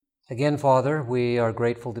Again, Father, we are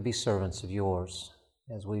grateful to be servants of yours.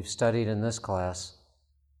 As we've studied in this class,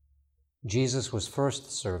 Jesus was first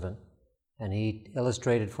the servant, and he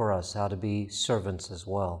illustrated for us how to be servants as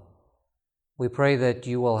well. We pray that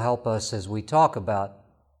you will help us as we talk about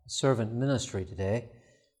servant ministry today,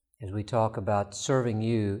 as we talk about serving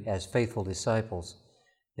you as faithful disciples,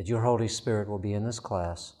 that your Holy Spirit will be in this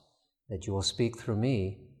class, that you will speak through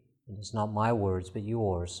me, and it's not my words but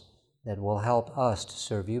yours, that will help us to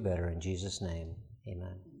serve you better. In Jesus' name,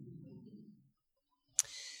 amen.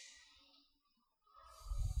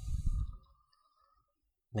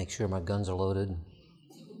 Make sure my guns are loaded.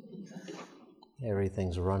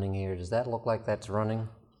 Everything's running here. Does that look like that's running?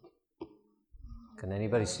 Can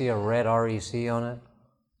anybody see a red REC on it?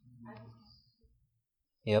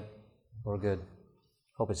 Yep, we're good.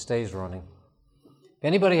 Hope it stays running. If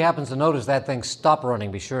anybody happens to notice that thing stop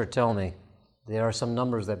running, be sure to tell me. There are some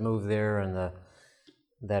numbers that move there, and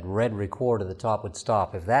that red record at the top would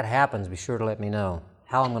stop. If that happens, be sure to let me know.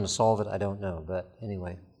 How I'm going to solve it, I don't know, but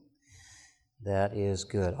anyway, that is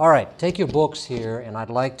good. All right, take your books here, and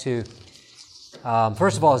I'd like to,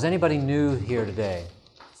 first of all, is anybody new here today?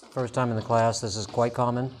 First time in the class, this is quite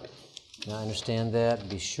common. I understand that.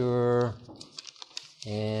 Be sure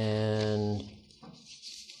and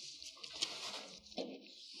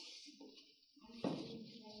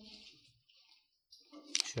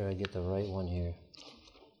sure I get the right one here.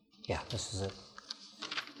 Yeah, this is it.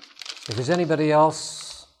 If there's anybody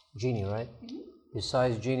else, Jeannie, right? Mm-hmm.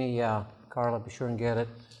 Besides Jeannie, yeah. Carla, be sure and get it.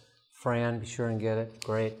 Fran, be sure and get it.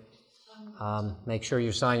 Great. Make sure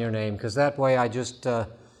you sign your name, because that way I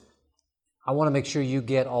want to make sure you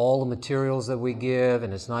get all the materials that we give,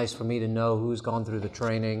 and it's nice for me to know who's gone through the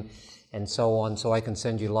training and so on, so I can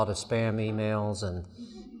send you a lot of spam emails and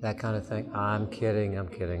that kind of thing. I'm kidding.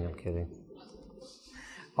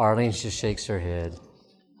 Arlene just shakes her head.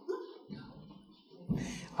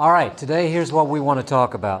 All right, today here's what we want to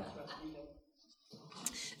talk about.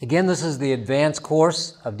 Again, this is the advanced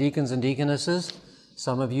course of Deacons and Deaconesses.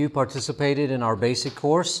 Some of you participated in our basic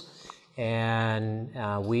course, and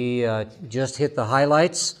we just hit the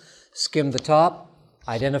highlights, skimmed the top,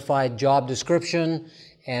 identified job description,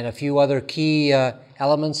 and a few other key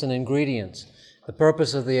elements and ingredients. The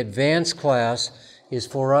purpose of the advanced class is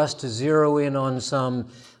for us to zero in on some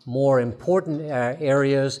more important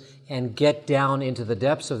areas and get down into the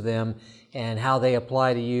depths of them and how they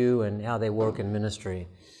apply to you and how they work in ministry.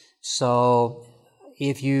 So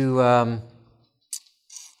if you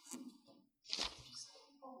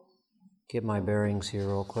get my bearings here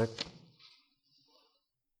real quick.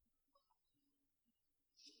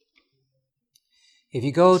 If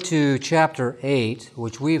you go to chapter 8,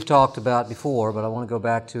 which we've talked about before, but I want to go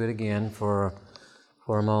back to it again for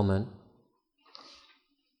a moment.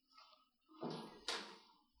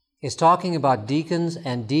 It's talking about deacons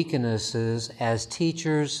and deaconesses as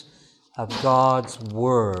teachers of God's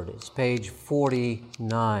Word. It's page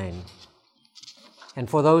 49. And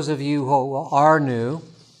for those of you who are new,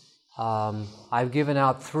 I've given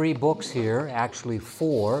out 3 books here, actually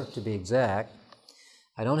 4 to be exact.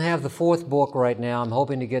 I don't have the 4th book right now. I'm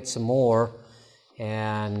hoping to get some more,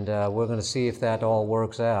 and we're going to see if that all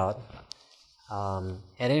works out. At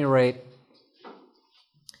any rate,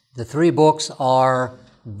 the 3 books are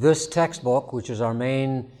this textbook, which is our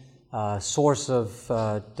main source of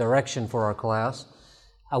direction for our class,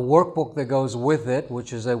 a workbook that goes with it,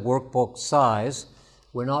 which is a workbook size.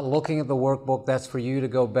 We're not looking at the workbook. That's for you to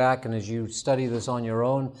go back, and as you study this on your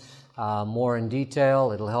own, more in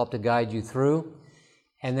detail, it'll help to guide you through.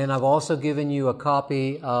 And then I've also given you a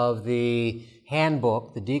copy of the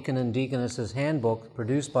handbook, the Deacon and Deaconesses handbook,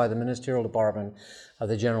 produced by the Ministerial Department of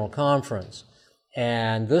the General Conference.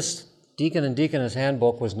 And this Deacon and Deaconess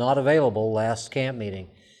handbook was not available last camp meeting.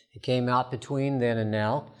 It came out between then and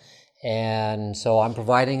now, and so I'm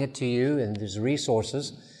providing it to you, and there's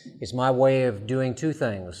resources. It's my way of doing 2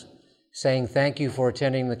 things: saying thank you for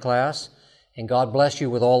attending the class, and God bless you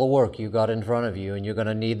with all the work you got in front of you, and you're going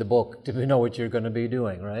to need the book to know what you're going to be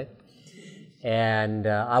doing, right? And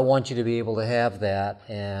I want you to be able to have that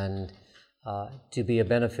and to be a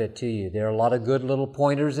benefit to you. There are a lot of good little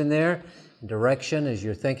pointers in there, direction as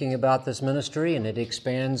you're thinking about this ministry, and it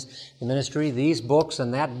expands the ministry. These books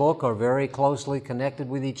and that book are very closely connected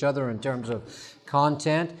with each other in terms of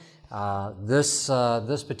content. This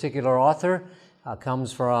particular author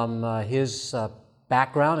comes from his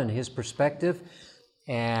background and his perspective,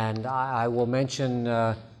 and I will mention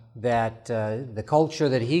that the culture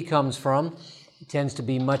that he comes from tends to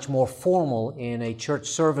be much more formal in a church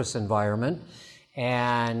service environment,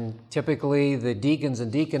 And typically the deacons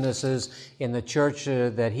and deaconesses in the church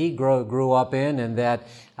that he grew up in and that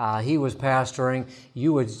he was pastoring,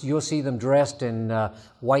 you'll see them dressed in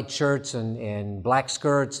white shirts and black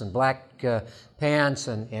skirts and black pants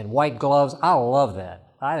and white gloves. I love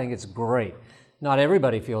that. I think it's great. Not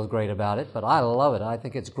everybody feels great about it, but I love it. I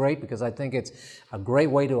think it's great because I think it's a great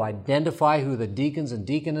way to identify who the deacons and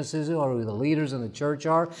deaconesses are, who the leaders in the church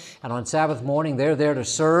are. And on Sabbath morning, they're there to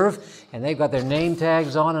serve, and they've got their name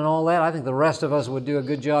tags on and all that. I think the rest of us would do a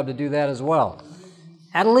good job to do that as well.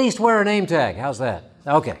 At least wear a name tag. How's that?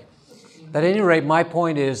 Okay. But at any rate, my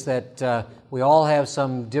point is that we all have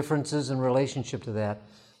some differences in relationship to that.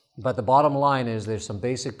 But the bottom line is there's some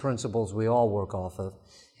basic principles we all work off of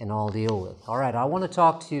and all deal with. All right, I want to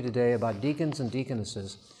talk to you today about deacons and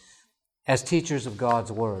deaconesses as teachers of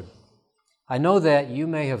God's Word. I know that you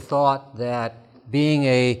may have thought that being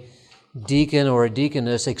a deacon or a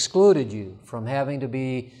deaconess excluded you from having to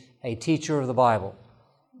be a teacher of the Bible,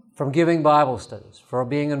 from giving Bible studies, from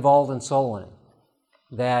being involved in soul winning.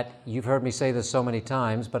 That you've heard me say this so many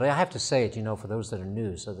times, but I have to say it, for those that are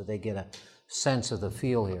new so that they get a sense of the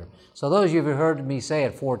feel here. So those of you who've heard me say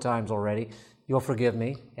it 4 times already, you'll forgive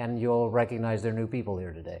me, and you'll recognize there are new people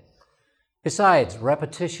here today. Besides,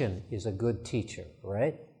 repetition is a good teacher,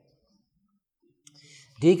 right?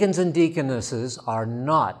 Deacons and deaconesses are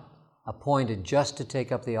not appointed just to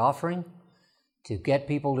take up the offering, to get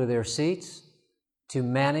people to their seats, to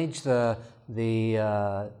manage the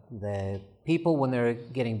people when they're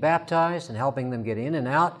getting baptized and helping them get in and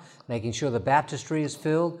out, making sure the baptistry is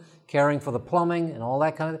filled, caring for the plumbing and all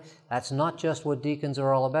that kind of thing. That's not just what deacons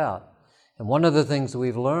are all about. And one of the things that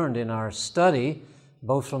we've learned in our study,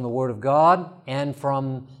 both from the Word of God and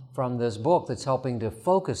from this book that's helping to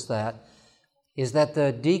focus that, is that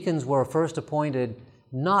the deacons were first appointed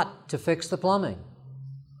not to fix the plumbing.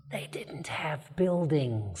 They didn't have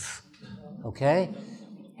buildings, okay?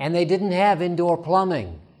 And they didn't have indoor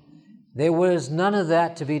plumbing. There was none of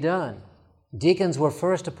that to be done. Deacons were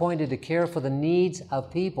first appointed to care for the needs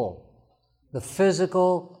of people, the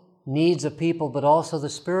physical needs of people, but also the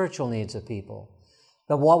spiritual needs of people.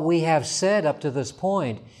 But what we have said up to this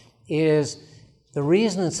point is the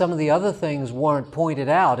reason that some of the other things weren't pointed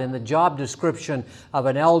out in the job description of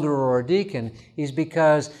an elder or a deacon is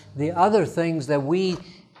because the other things that we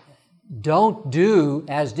don't do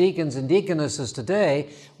as deacons and deaconesses today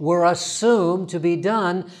were assumed to be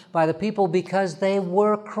done by the people because they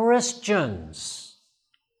were Christians.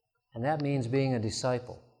 And that means being a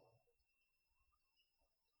disciple.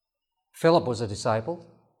 Philip was a disciple.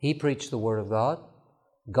 He preached the Word of God.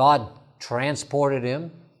 God transported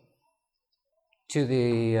him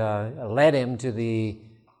led him to the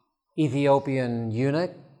Ethiopian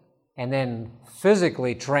eunuch, and then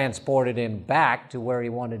physically transported him back to where he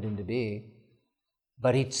wanted him to be.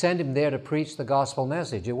 But he sent him there to preach the gospel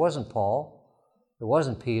message. It wasn't Paul. It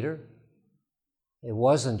wasn't Peter. It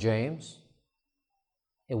wasn't James.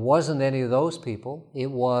 It wasn't any of those people. It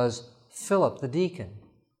was Philip the deacon.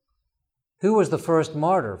 Who was the first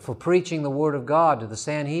martyr for preaching the Word of God to the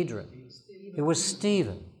Sanhedrin? It was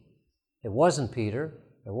Stephen. It wasn't Peter.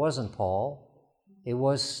 It wasn't Paul. It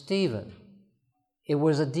was Stephen. It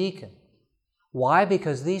was a deacon. Why?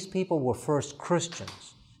 Because these people were first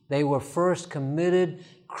Christians. They were first committed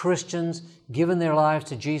Christians, given their lives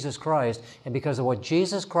to Jesus Christ, and because of what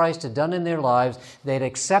Jesus Christ had done in their lives, they'd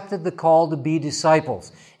accepted the call to be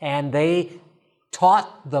disciples, and they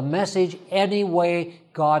taught the message any way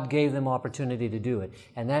God gave them opportunity to do it,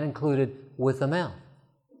 and that included with the mouth.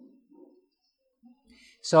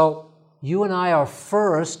 So you and I are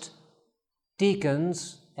first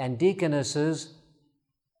deacons and deaconesses.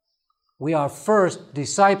 We are first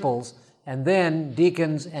disciples and then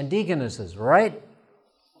deacons and deaconesses, right?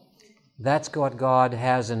 That's what God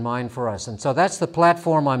has in mind for us. And so that's the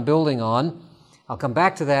platform I'm building on. I'll come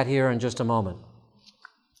back to that here in just a moment.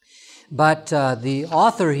 But the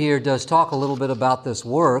author here does talk a little bit about this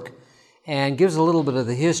work and gives a little bit of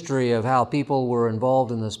the history of how people were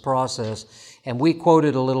involved in this process. And we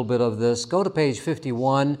quoted a little bit of this. Go to page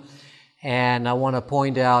 51, and I want to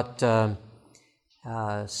point out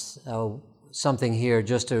something here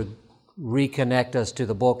just to reconnect us to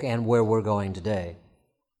the book and where we're going today.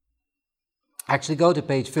 Actually, go to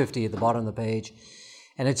page 50 at the bottom of the page.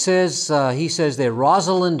 And it says, he says there,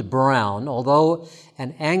 Rosalind Brown, although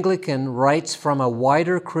an Anglican, writes from a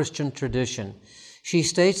wider Christian tradition. She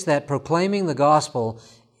states that proclaiming the gospel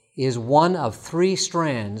is one of 3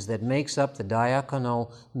 strands that makes up the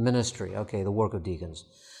diaconal ministry, the work of deacons.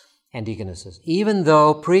 and deaconesses. Even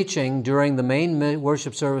though preaching during the main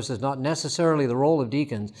worship service is not necessarily the role of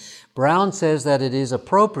deacons, Brown says that it is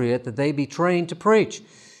appropriate that they be trained to preach.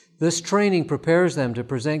 This training prepares them to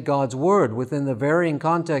present God's Word within the varying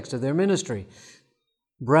context of their ministry.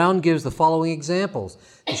 Brown gives the following examples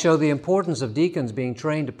to show the importance of deacons being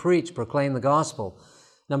trained to preach, proclaim the gospel.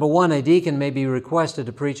 Number one, a deacon may be requested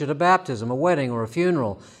to preach at a baptism, a wedding, or a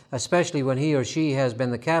funeral, especially when he or she has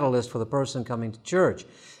been the catalyst for the person coming to church.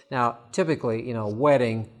 Now, typically, a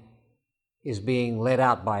wedding is being led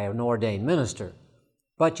out by an ordained minister.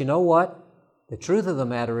 But you know what? The truth of the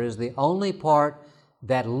matter is the only part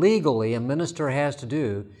that legally a minister has to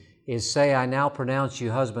do is say, I now pronounce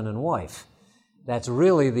you husband and wife. That's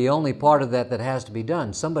really the only part of that has to be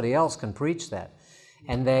done. Somebody else can preach that.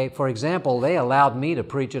 And for example, they allowed me to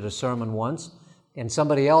preach at a sermon once, and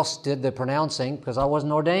somebody else did the pronouncing because I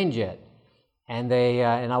wasn't ordained yet. And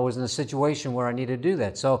I was in a situation where I needed to do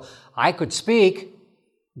that. So I could speak,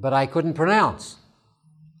 but I couldn't pronounce.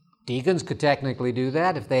 Deacons could technically do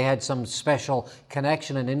that if they had some special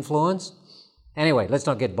connection and influence. Anyway, let's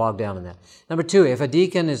not get bogged down in that. Number two, if a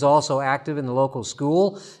deacon is also active in the local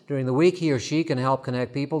school during the week, he or she can help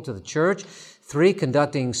connect people to the church. 3,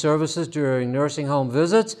 conducting services during nursing home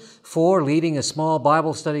visits. 4, leading a small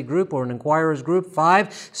Bible study group or an inquirers group.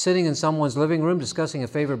 5, sitting in someone's living room discussing a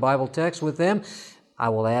favorite Bible text with them. I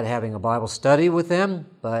will add having a Bible study with them,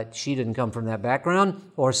 but she didn't come from that background.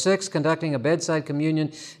 Or 6, conducting a bedside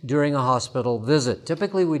communion during a hospital visit.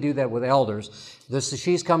 Typically, we do that with elders.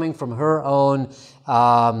 She's coming from her own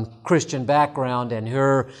Christian background and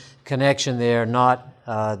her connection there, not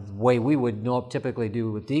the way we would typically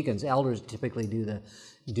do with deacons. Elders typically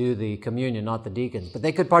do the communion, not the deacons. But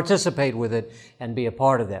they could participate with it and be a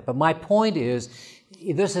part of that. But my point is,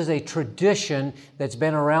 this is a tradition that's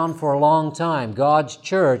been around for a long time. God's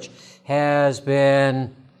church has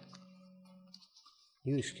been...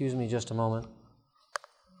 You excuse me just a moment.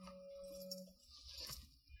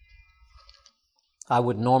 I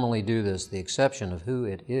would normally do this. The exception of who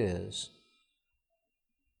it is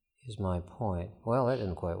my point. Well, that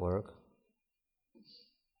didn't quite work.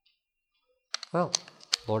 Well,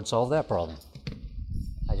 Lord solved that problem.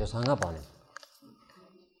 I just hung up on him.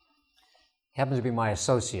 He happens to be my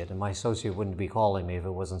associate, and my associate wouldn't be calling me if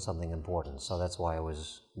it wasn't something important, so that's why I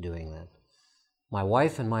was doing that. My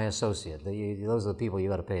wife and my associate, those are the people you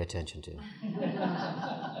got to pay attention to.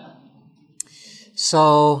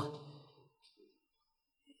 So,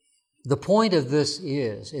 the point of this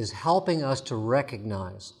is helping us to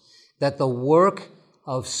recognize that the work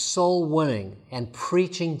of soul winning and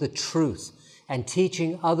preaching the truth and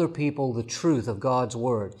teaching other people the truth of God's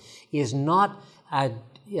Word is not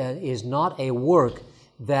a work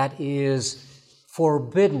that is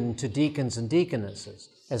forbidden to deacons and deaconesses.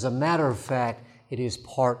 As a matter of fact, it is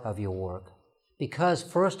part of your work. Because,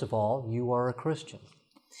 first of all, you are a Christian.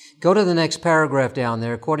 Go to the next paragraph down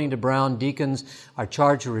there. According to Brown, deacons are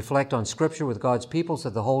charged to reflect on Scripture with God's people so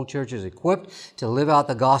that the whole church is equipped to live out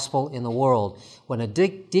the gospel in the world. When a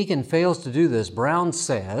deacon fails to do this, Brown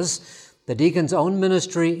says, the deacon's own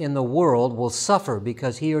ministry in the world will suffer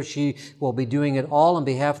because he or she will be doing it all on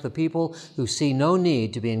behalf of the people who see no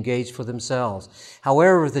need to be engaged for themselves.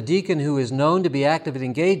 However, if the deacon who is known to be active and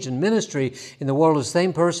engaged in ministry in the world is the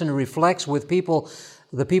same person who reflects with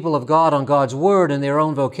the people of God on God's Word and their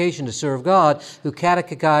own vocation to serve God, who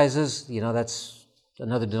catechizes, that's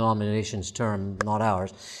another denomination's term, not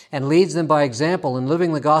ours, and leads them by example in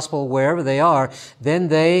living the gospel wherever they are, then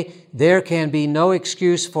there can be no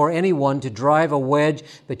excuse for anyone to drive a wedge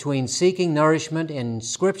between seeking nourishment in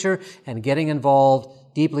Scripture and getting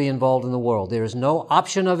deeply involved in the world. There is no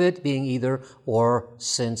option of it being either or,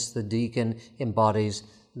 since the deacon embodies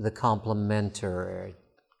the complementarity.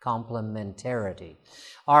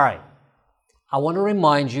 All right. I want to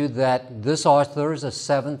remind you that this author is a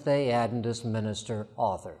Seventh-day Adventist minister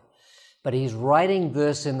author. But he's writing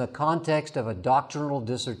this in the context of a doctrinal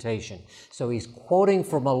dissertation. So he's quoting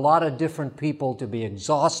from a lot of different people to be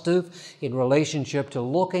exhaustive in relationship to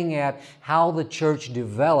looking at how the church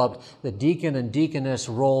developed the deacon and deaconess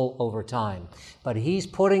role over time. But he's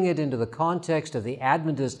putting it into the context of the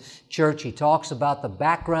Adventist church. He talks about the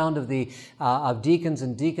background of of deacons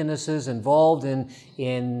and deaconesses involved in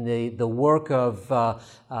the work of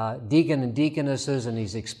deacon and deaconesses, and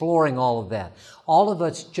he's exploring all of that. All of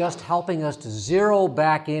it's just helping us to zero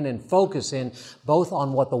back in and focus in both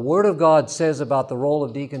on what the Word of God says about the role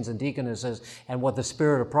of deacons and deaconesses and what the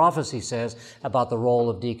Spirit of prophecy says about the role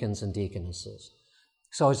of deacons and deaconesses.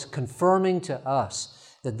 So it's confirming to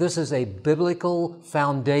us that this is a biblical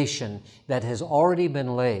foundation that has already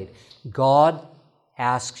been laid. God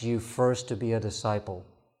asks you first to be a disciple.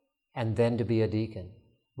 and then to be a deacon.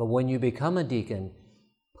 But when you become a deacon,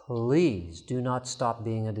 please do not stop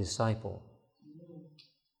being a disciple.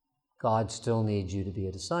 God still needs you to be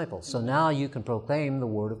a disciple. So now you can proclaim the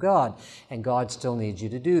Word of God, and God still needs you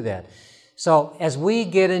to do that. So as we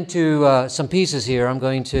get into some pieces here, I'm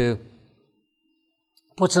going to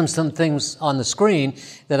put some things on the screen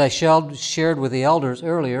that I shared with the elders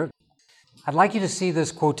earlier. I'd like you to see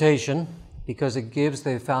this quotation because it gives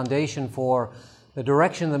the foundation for the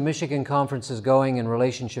direction the Michigan Conference is going in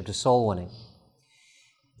relationship to soul winning.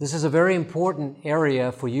 This is a very important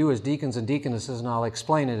area for you as deacons and deaconesses, and I'll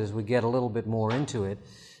explain it as we get a little bit more into it,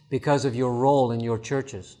 because of your role in your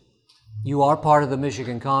churches. You are part of the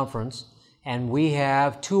Michigan Conference, and we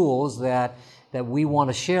have tools that we want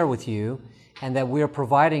to share with you and that we're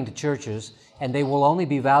providing to churches, and they will only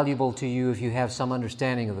be valuable to you if you have some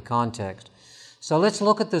understanding of the context. So let's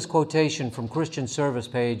look at this quotation from Christian Service,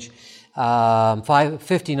 page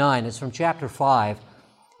 559. It's from chapter 5.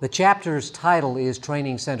 The chapter's title is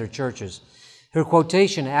Training Center Churches. Her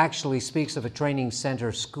quotation actually speaks of a training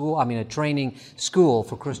school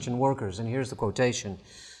for Christian workers. And here's the quotation.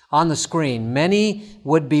 On the screen, many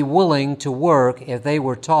would be willing to work if they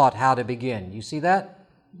were taught how to begin. You see that?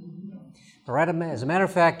 All right, as a matter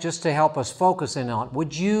of fact, just to help us focus in on,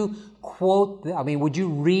 would you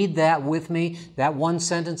read that with me, that one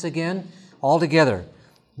sentence again, all together?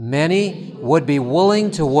 Many would be willing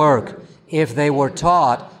to work if they were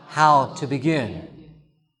taught how to begin.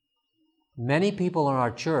 Many people in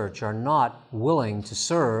our church are not willing to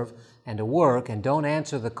serve and to work and don't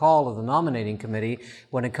answer the call of the nominating committee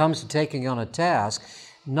when it comes to taking on a task,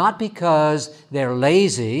 not because they're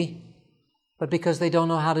lazy, but because they don't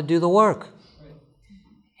know how to do the work.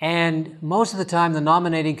 And most of the time, the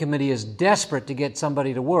nominating committee is desperate to get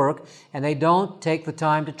somebody to work, and they don't take the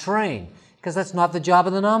time to train, because that's not the job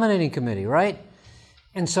of the nominating committee, right?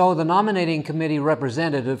 And so the nominating committee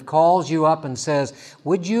representative calls you up and says,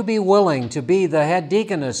 would you be willing to be the head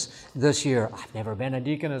deaconess this year? I've never been a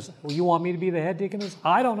deaconess. Well, you want me to be the head deaconess?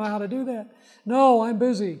 I don't know how to do that. No, I'm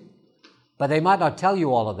busy. But they might not tell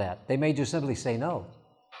you all of that. They may just simply say no.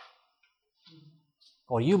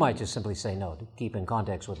 Or you might just simply say no, to keep in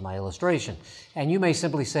context with my illustration. And you may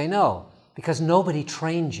simply say no, because nobody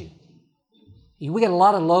trained you. We get a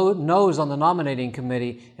lot of no's on the nominating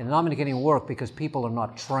committee and nominating work because people are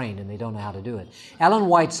not trained and they don't know how to do it. Ellen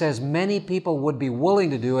White says many people would be willing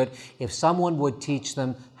to do it if someone would teach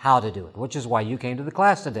them how to do it, which is why you came to the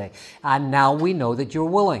class today. And now we know that you're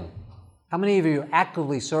willing. How many of you are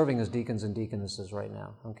actively serving as deacons and deaconesses right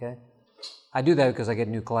now? Okay? I do that because I get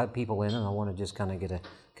new people in and I want to just kind of get a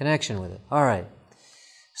connection with it. All right.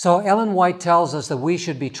 So Ellen White tells us that we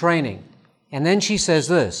should be training. And then she says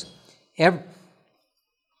this.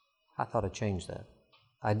 I thought I changed that.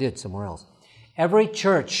 I did somewhere else. Every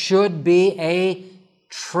church should be a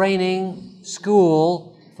training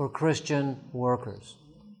school for Christian workers.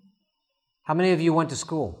 How many of you went to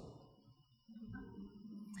school?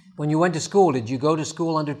 When you went to school, did you go to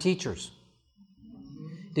school under teachers?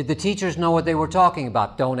 Did the teachers know what they were talking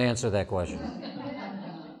about? Don't answer that question.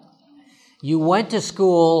 You went to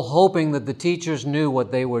school hoping that the teachers knew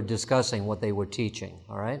what they were discussing, what they were teaching,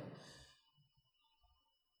 all right?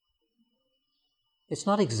 It's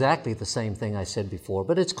not exactly the same thing I said before,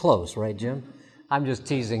 but it's close, right, Jim? I'm just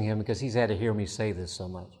teasing him because he's had to hear me say this so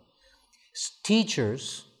much.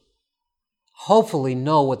 Teachers hopefully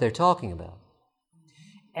know what they're talking about.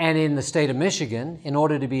 And in the state of Michigan, in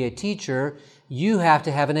order to be a teacher, you have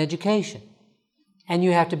to have an education. And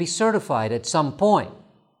you have to be certified at some point,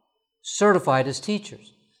 certified as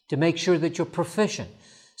teachers, to make sure that you're proficient.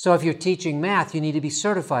 So if you're teaching math, you need to be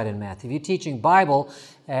certified in math. If you're teaching Bible,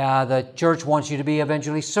 the church wants you to be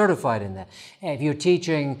eventually certified in that. If you're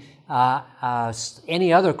teaching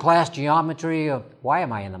any other class, geometry, why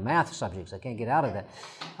am I in the math subjects? I can't get out of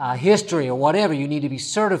that. History or whatever, you need to be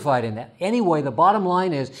certified in that. Anyway, the bottom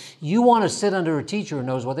line is you want to sit under a teacher who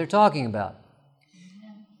knows what they're talking about.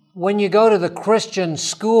 When you go to the Christian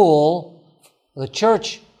school, the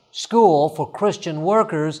church school for Christian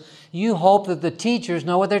workers, you hope that the teachers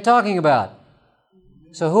know what they're talking about.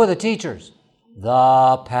 So who are the teachers?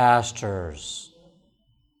 The pastors.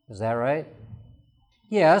 Is that right?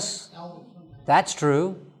 Yes, that's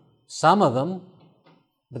true. Some of them.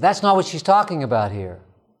 But that's not what she's talking about here.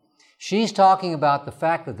 She's talking about the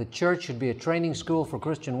fact that the church should be a training school for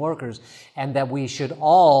Christian workers and that we should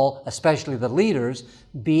all, especially the leaders,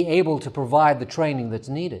 be able to provide the training that's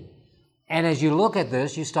needed. And as you look at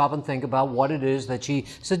this, you stop and think about what it is that she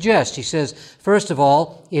suggests. She says, first of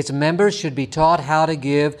all, its members should be taught how to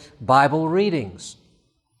give Bible readings,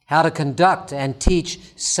 how to conduct and teach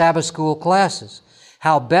Sabbath school classes,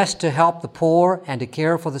 how best to help the poor and to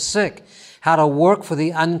care for the sick, how to work for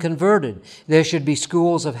the unconverted. There should be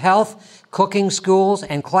schools of health, cooking schools,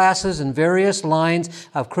 and classes in various lines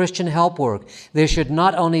of Christian help work. There should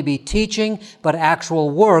not only be teaching, but actual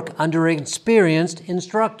work under experienced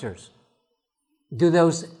instructors. Do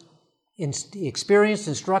those experienced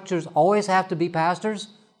instructors always have to be pastors?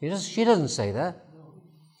 She doesn't say that.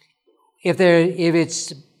 If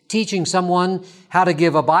it's teaching someone how to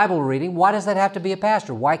give a Bible reading, why does that have to be a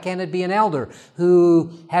pastor? Why can't it be an elder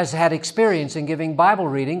who has had experience in giving Bible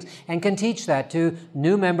readings and can teach that to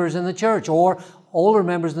new members in the church or older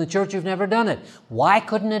members in the church who've never done it? Why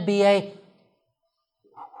couldn't it be a...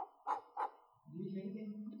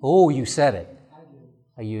 Oh, you said it.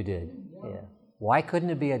 Oh, you did. Yeah. Why couldn't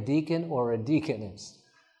it be a deacon or a deaconess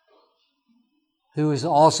who is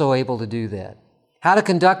also able to do that? How to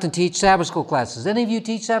conduct and teach Sabbath school classes. Any of you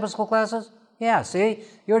teach Sabbath school classes? Yeah, see?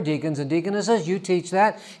 You're deacons and deaconesses. You teach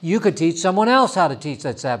that. You could teach someone else how to teach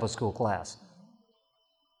that Sabbath school class.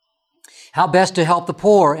 How best to help the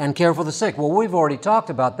poor and care for the sick. Well, we've already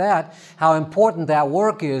talked about that, how important that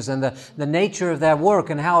work is and the nature of that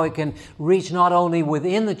work and how it can reach not only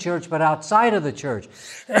within the church but outside of the church.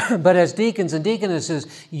 But as deacons and deaconesses,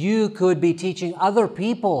 you could be teaching other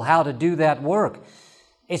people how to do that work.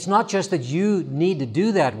 It's not just that you need to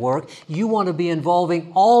do that work. You want to be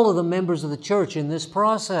involving all of the members of the church in this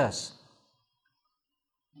process.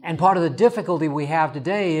 And part of the difficulty we have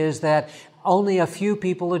today is that only a few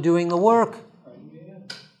people are doing the work.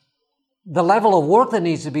 The level of work that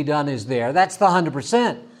needs to be done is there. That's the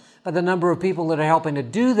 100%. But the number of people that are helping to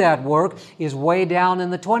do that work is way down in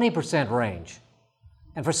the 20% range.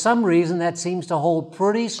 And for some reason, that seems to hold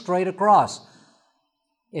pretty straight across.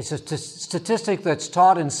 It's a statistic that's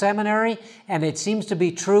taught in seminary, and it seems to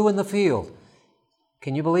be true in the field.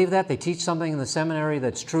 Can you believe that? They teach something in the seminary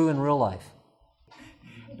that's true in real life.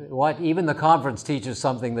 What? Even the conference teaches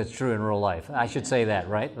something that's true in real life. I should say that,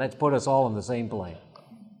 right? Let's put us all on the same plane.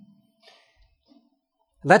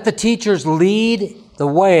 Let the teachers lead the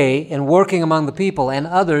way in working among the people, and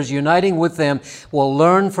others, uniting with them, will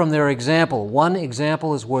learn from their example. One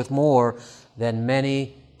example is worth more than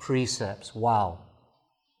many precepts. Wow.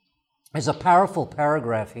 There's a powerful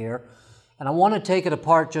paragraph here, and I want to take it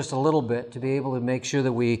apart just a little bit to be able to make sure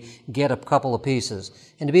that we get a couple of pieces.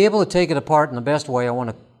 And to be able to take it apart in the best way, I want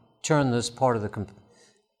to turn this part of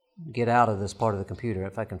get out of this part of the computer,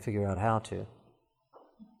 if I can figure out how to.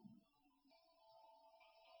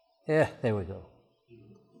 Yeah, there we go.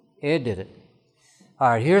 It did it. All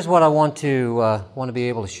right, here's what I want to be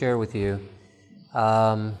able to share with you.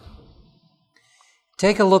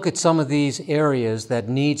 Take a look at some of these areas that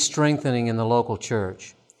need strengthening in the local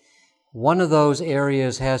church. One of those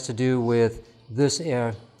areas has to do with this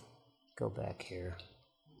area. Go back here.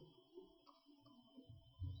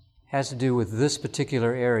 Has to do with this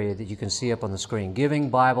particular area that you can see up on the screen, giving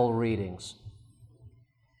Bible readings.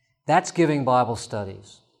 That's giving Bible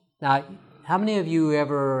studies. Now, how many of you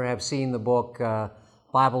ever have seen the book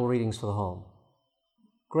Bible Readings for the Home?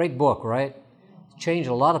 Great book, right? Changed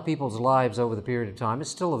a lot of people's lives over the period of time.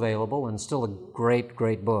 It's still available and still a great,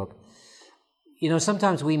 great book. You know,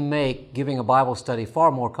 sometimes we make giving a Bible study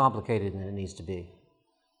far more complicated than it needs to be.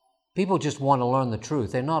 People just want to learn the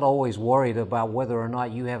truth. They're not always worried about whether or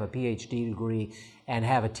not you have a PhD degree and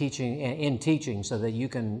have a teaching so that you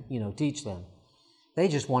can, teach them. They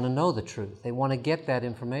just want to know the truth. They want to get that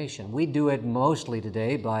information. We do it mostly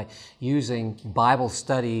today by using Bible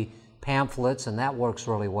study pamphlets, and that works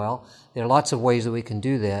really well. There are lots of ways that we can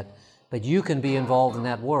do that, but you can be involved in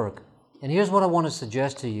that work. And here's what I want to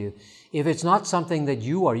suggest to you. If it's not something that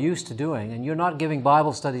you are used to doing, and you're not giving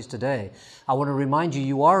Bible studies today, I want to remind you,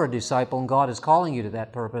 you are a disciple, and God is calling you to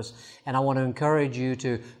that purpose, and I want to encourage you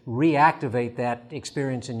to reactivate that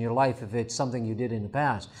experience in your life if it's something you did in the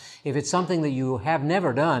past. If it's something that you have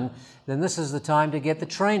never done, then this is the time to get the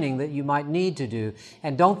training that you might need to do,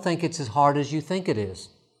 and don't think it's as hard as you think it is.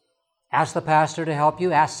 Ask the pastor to help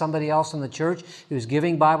you. Ask somebody else in the church who's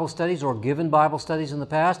giving Bible studies or given Bible studies in the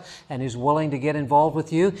past and who's willing to get involved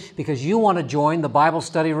with you because you want to join the Bible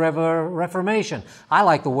study reformation. I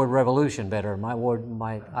like the word revolution better.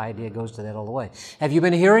 My idea goes to that all the way. Have you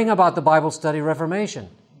been hearing about the Bible study reformation?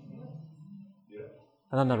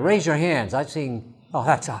 Yeah. No, raise your hands. I've seen,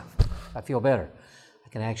 I feel better.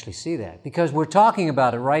 Can actually see that because we're talking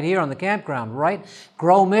about it right here on the campground, right?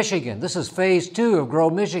 Grow Michigan. This is phase 2 of Grow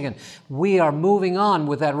Michigan. We are moving on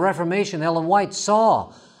with that Reformation Ellen White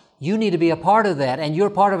saw. You need to be a part of that, and you're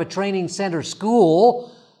part of a training center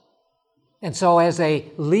school. And so as a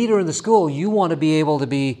leader in the school, you want to be able to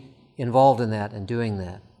be involved in that and doing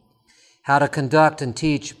that. How to conduct and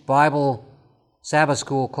teach Bible Sabbath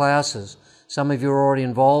school classes. Some of you are already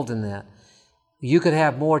involved in that. You could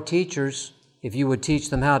have more teachers if you would teach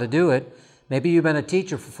them how to do it. Maybe you've been a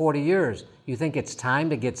teacher for 40 years. You think it's time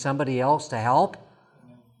to get somebody else to help?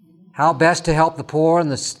 How best to help the poor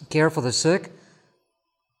and care for the sick?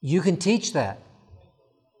 You can teach that.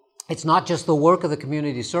 It's not just the work of the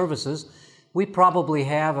community services. We probably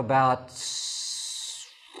have about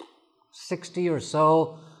 60 or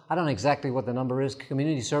so, I don't know exactly what the number is,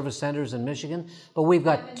 community service centers in Michigan, but we've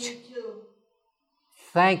got... 72.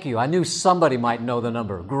 Thank you. I knew somebody might know the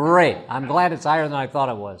number. Great. I'm glad it's higher than I thought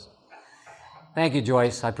it was. Thank you,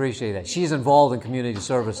 Joyce. I appreciate that. She's involved in community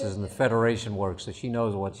services and the Federation work, so she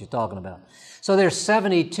knows what she's talking about. So there's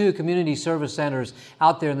 72 community service centers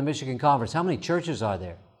out there in the Michigan Conference. How many churches are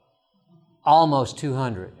there? Almost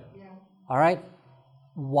 200. Yeah. All right?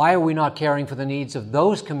 Why are we not caring for the needs of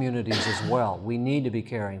those communities as well? We need to be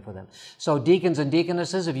caring for them. So deacons and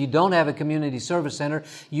deaconesses, if you don't have a community service center,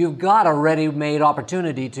 you've got a ready-made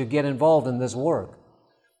opportunity to get involved in this work.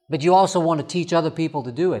 But you also want to teach other people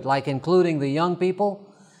to do it, like including the young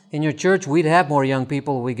people in your church. We'd have more young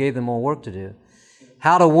people if we gave them more work to do.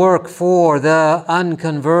 How to work for the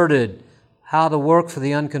unconverted. How to work for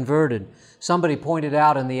the unconverted. Somebody pointed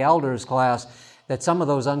out in the elders class that some of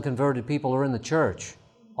those unconverted people are in the church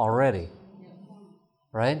already.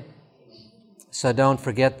 Right? So don't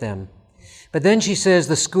forget them. But then she says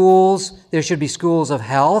the schools, there should be schools of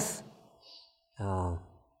health.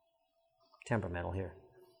 Temperamental here.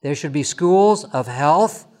 There should be schools of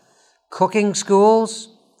health, cooking schools,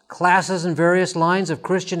 classes in various lines of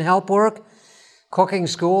Christian help work. Cooking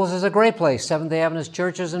schools is a great place. Seventh-day Adventist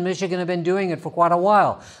churches in Michigan have been doing it for quite a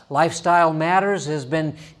while. Lifestyle Matters has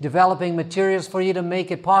been developing materials for you to make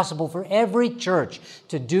it possible for every church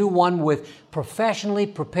to do one with professionally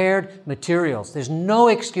prepared materials. There's no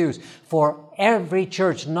excuse for every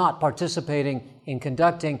church not participating in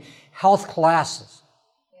conducting health classes.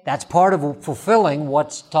 That's part of fulfilling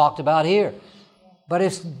what's talked about here. But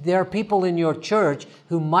if there are people in your church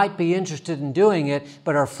who might be interested in doing it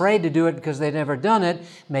but are afraid to do it because they've never done it,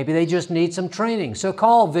 maybe they just need some training. So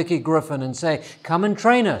call Vicki Griffin and say, come and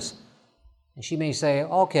train us. And she may say,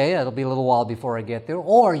 okay, it'll be a little while before I get there.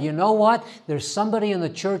 Or, you know what? There's somebody in the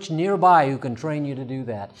church nearby who can train you to do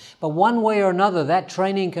that. But one way or another, that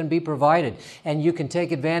training can be provided, and you can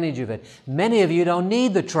take advantage of it. Many of you don't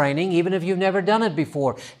need the training, even if you've never done it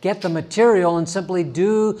before. Get the material and simply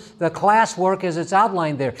do the classwork as it's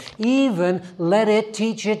outlined there. Even let it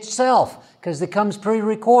teach itself, because it comes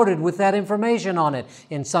pre-recorded with that information on it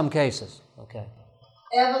in some cases. Okay.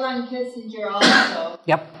 Evelyn Kissinger also.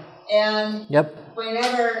 Yep. And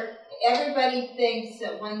whenever everybody thinks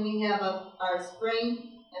that when we have our spring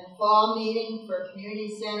and fall meeting for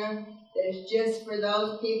community center, that it's just for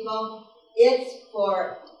those people. It's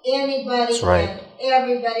for anybody and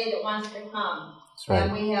everybody that wants to come. That's right.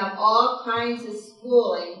 And we have all kinds of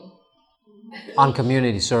schooling on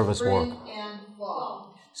community service work. Spring and fall.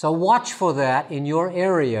 So watch for that in your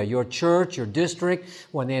area, your church, your district.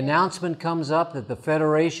 When the announcement comes up that the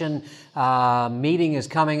Federation meeting is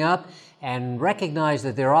coming up, and recognize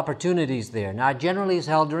that there are opportunities there. Now, it generally is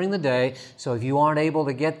held during the day, so if you aren't able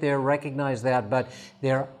to get there, recognize that. But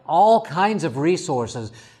there are all kinds of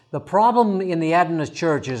resources. The problem in the Adventist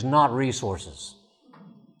church is not resources.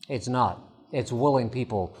 It's not. It's willing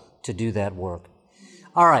people to do that work.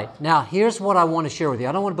 All right, now here's what I want to share with you.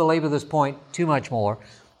 I don't want to belabor this point too much more.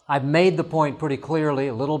 I've made the point pretty clearly,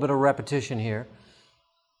 a little bit of repetition here.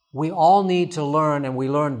 We all need to learn, and we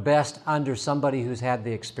learn best under somebody who's had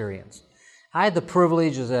the experience. I had the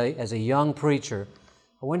privilege as a young preacher.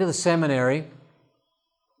 I went to the seminary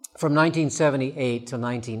from 1978 to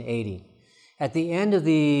 1980. At the end of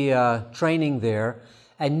the training there,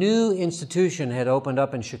 a new institution had opened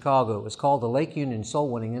up in Chicago. It was called the Lake Union Soul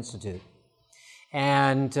Winning Institute.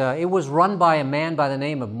 And it was run by a man by the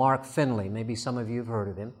name of Mark Finley. Maybe some of you have heard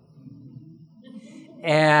of him.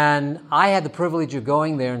 And I had the privilege of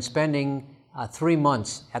going there and spending 3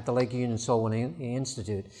 months at the Lake Union Soul Winning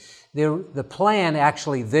Institute. The plan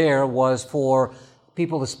actually there was for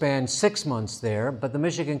people to spend 6 months there, but the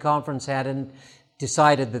Michigan Conference hadn't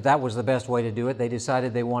decided that that was the best way to do it. They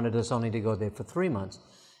decided they wanted us only to go there for 3 months.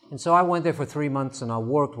 And so I went there for 3 months and I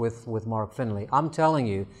worked with Mark Finley. I'm telling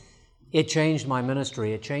you, it changed my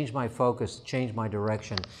ministry, it changed my focus, it changed my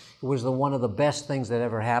direction. It was one of the best things that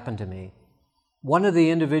ever happened to me. One of the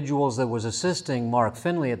individuals that was assisting Mark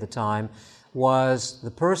Finley at the time was the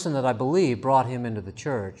person that I believe brought him into the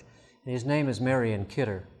church. And his name is Marion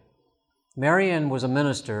Kidder. Marion was a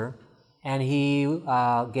minister, and he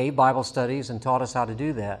gave Bible studies and taught us how to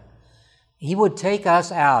do that. He would take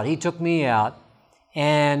us out. He took me out,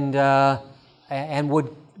 and and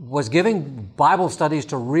was giving Bible studies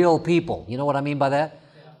to real people. You know what I mean by that?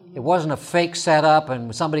 It wasn't a fake setup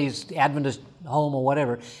and somebody's Adventist home or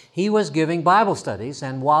whatever. He was giving Bible studies,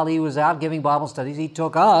 and while he was out giving Bible studies, he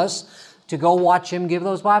took us to go watch him give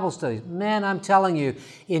those Bible studies. Man, I'm telling you,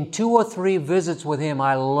 in 2 or 3 visits with him,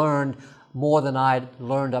 I learned more than I'd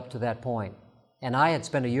learned up to that point. And I had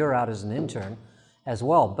spent a year out as an intern as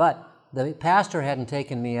well, but the pastor hadn't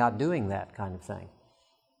taken me out doing that kind of thing.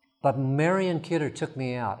 But Marion Kidder took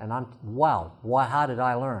me out, and how did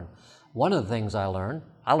I learn? One of the things I learned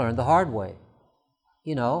the hard way.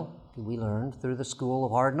 You know, we learned through the school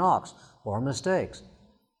of hard knocks or mistakes.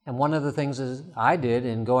 And one of the things I did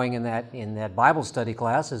in going in that Bible study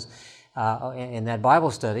class is, in that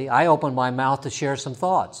Bible study, I opened my mouth to share some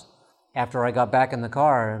thoughts. After I got back in the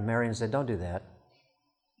car, and Marion said, "Don't do that.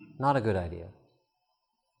 Not a good idea."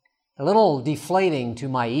 A little deflating to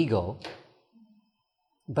my ego,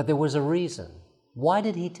 but there was a reason. Why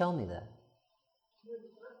did he tell me that?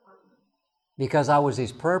 Because I was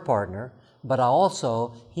his prayer partner, but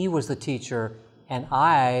he was the teacher, and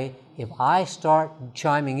if I start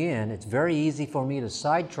chiming in, it's very easy for me to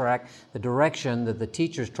sidetrack the direction that the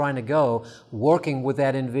teacher's trying to go, working with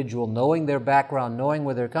that individual, knowing their background, knowing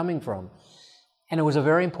where they're coming from. And it was a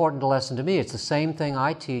very important lesson to me. It's the same thing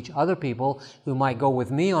I teach other people who might go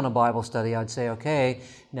with me on a Bible study. I'd say, okay,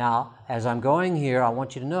 now, as I'm going here, I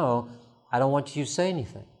want you to know, I don't want you to say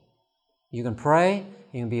anything. You can pray,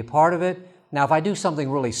 you can be a part of it. Now, if I do something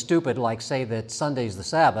really stupid, like say that Sunday's the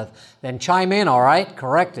Sabbath, then chime in, all right?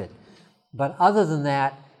 Correct it. But other than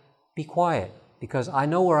that, be quiet, because I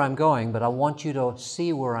know where I'm going, but I want you to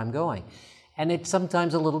see where I'm going. And it's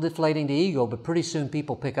sometimes a little deflating to ego, but pretty soon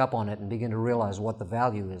people pick up on it and begin to realize what the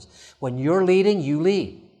value is. When you're leading, you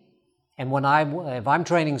lead. And if I'm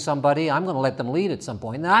training somebody, I'm going to let them lead at some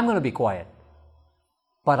point, then I'm going to be quiet.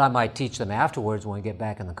 But I might teach them afterwards when we get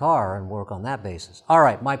back in the car and work on that basis. All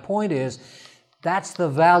right, my point is, that's the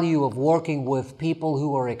value of working with people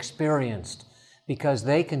who are experienced, because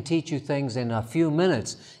they can teach you things in a few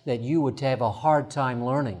minutes that you would have a hard time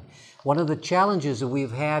learning. One of the challenges that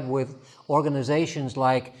we've had with organizations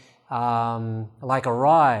like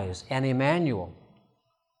Arise and Emmanuel,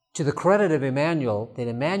 to the credit of Emmanuel, that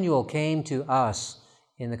Emmanuel came to us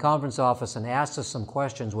in the conference office and asked us some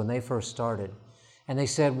questions when they first started. And they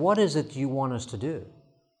said, "What is it you want us to do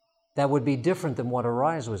that would be different than what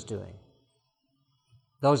Arise was doing?"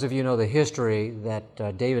 Those of you know the history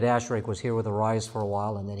that David Ashrake was here with Arise for a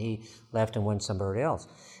while, and then he left and went somewhere else.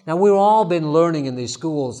 Now, we've all been learning in these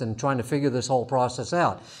schools and trying to figure this whole process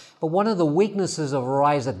out. But one of the weaknesses of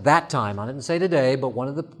Arise at that time, I didn't say today, but one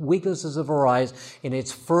of the weaknesses of Arise in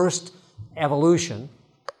its first evolution,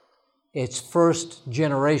 its first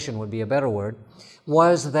generation would be a better word,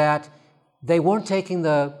 was that they weren't taking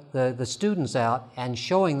the students out and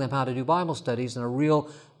showing them how to do Bible studies in a real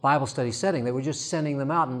Bible study setting. They were just sending them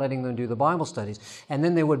out and letting them do the Bible studies. And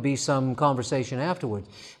then there would be some conversation afterwards.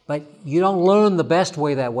 But you don't learn the best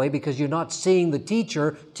way that way because you're not seeing the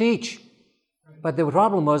teacher teach. But the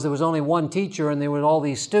problem was there was only one teacher and there were all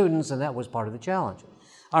these students, and that was part of the challenge.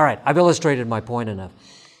 All right, I've illustrated my point enough.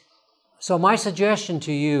 So my suggestion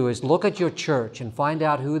to you is look at your church and find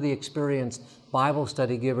out who the experienced Bible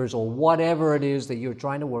study givers or whatever it is that you're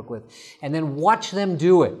trying to work with, and then watch them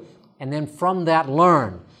do it. And then from that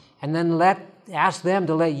learn. And then ask them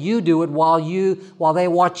to let you do it while they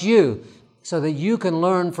watch you, so that you can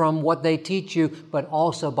learn from what they teach you, but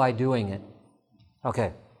also by doing it.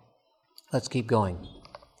 Okay, let's keep going.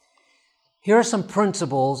 Here are some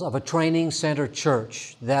principles of a training center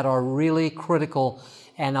church that are really critical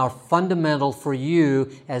and are fundamental for you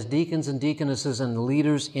as deacons and deaconesses and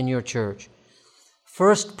leaders in your church.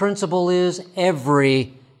 First principle is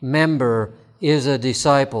every member is a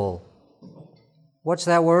disciple. What's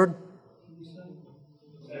that word?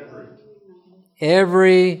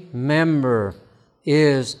 Every member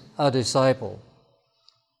is a disciple.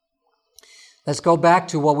 Let's go back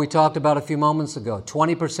to what we talked about a few moments ago.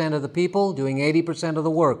 20% of the people doing 80% of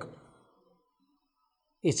the work.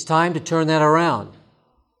 It's time to turn that around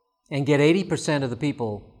and get 80% of the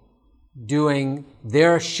people doing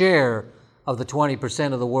their share of the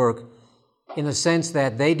 20% of the work, in the sense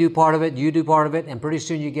that they do part of it, you do part of it, and pretty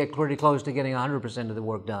soon you get pretty close to getting 100% of the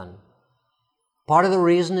work done. Part of the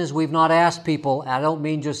reason is we've not asked people. I don't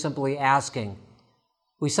mean just simply asking.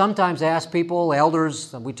 We sometimes ask people,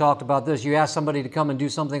 elders, and we talked about this, you ask somebody to come and do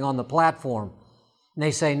something on the platform, and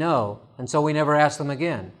they say no, and so we never ask them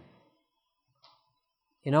again.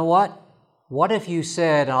 You know what? What if you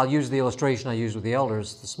said, and I'll use the illustration I used with the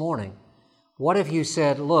elders this morning, what if you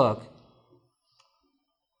said, look,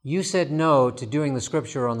 You said no to doing the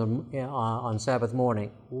scripture on Sabbath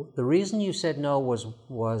morning. The reason you said no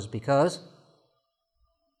was because,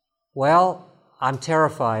 well, I'm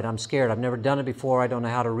terrified, I'm scared, I've never done it before, I don't know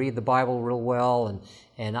how to read the Bible real well,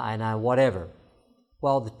 and I whatever.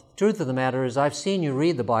 Well, the truth of the matter is I've seen you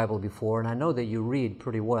read the Bible before, and I know that you read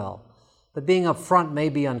pretty well. But being up front may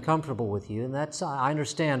be uncomfortable with you, and I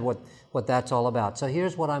understand what that's all about. So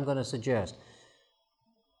here's what I'm going to suggest.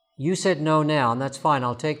 You said no now, and that's fine,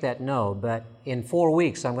 I'll take that no, but in 4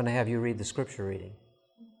 weeks I'm going to have you read the scripture reading.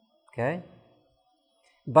 Okay?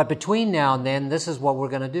 But between now and then, this is what we're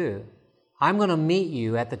going to do. I'm going to meet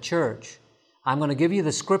you at the church. I'm going to give you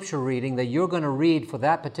the scripture reading that you're going to read for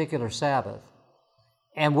that particular Sabbath,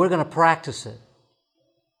 and we're going to practice it.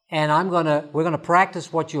 And we're going to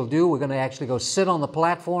practice what you'll do. We're going to actually go sit on the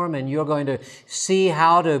platform, and you're going to see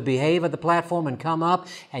how to behave at the platform and come up,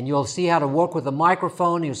 and you'll see how to work with the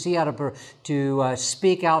microphone. You'll see how to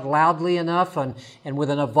speak out loudly enough and with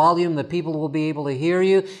enough volume that people will be able to hear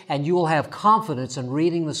you, and you will have confidence in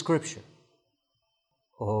reading the scripture.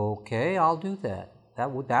 Okay, I'll do that.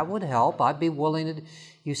 That would help. I'd be willing to.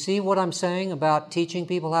 You see what I'm saying about teaching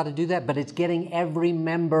people how to do that? But it's getting every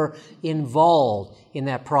member involved in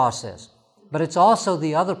that process. But it's also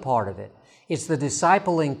the other part of it. It's the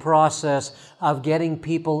discipling process of getting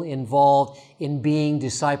people involved in being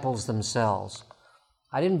disciples themselves.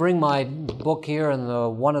 I didn't bring my book here,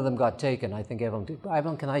 and one of them got taken. I think Evan,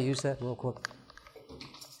 can I use that real quick?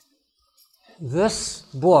 This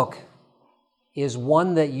book is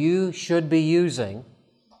one that you should be using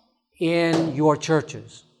in your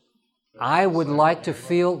churches. I would like to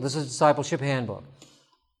feel, this is a discipleship handbook.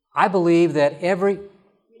 I believe that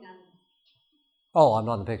oh, I'm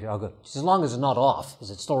not in the picture. Oh, good. As long as it's not off. Is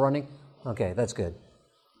it still running? Okay, that's good.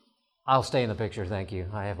 I'll stay in the picture, thank you.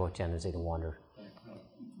 I have a tendency to wander.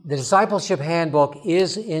 The discipleship handbook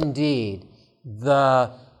is indeed a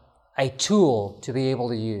tool to be able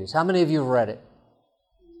to use. How many of you have read it?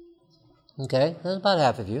 Okay, that's about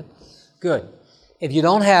half of you. Good. If you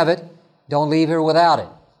don't have it, don't leave here without it.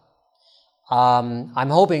 I'm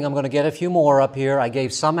hoping I'm going to get a few more up here. I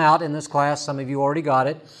gave some out in this class. Some of you already got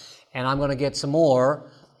it. And I'm going to get some more.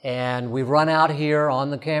 And we've run out here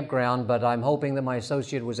on the campground, but I'm hoping that my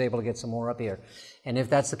associate was able to get some more up here. And if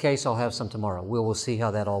that's the case, I'll have some tomorrow. We'll see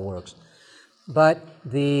how that all works. But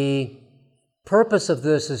the purpose of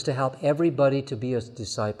this is to help everybody to be a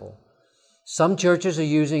disciple. Some churches are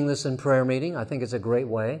using this in prayer meeting. I think it's a great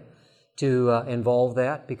way to involve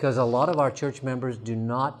that, because a lot of our church members did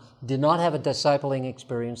not have a discipling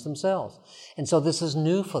experience themselves. And so this is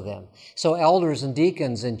new for them. So elders and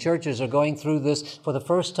deacons in churches are going through this for the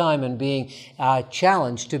first time and being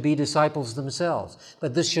challenged to be disciples themselves.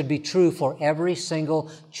 But this should be true for every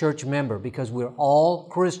single church member, because we're all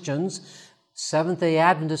Christians, Seventh-day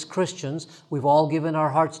Adventist Christians. We've all given our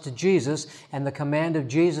hearts to Jesus, and the command of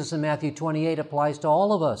Jesus in Matthew 28 applies to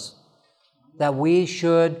all of us, that we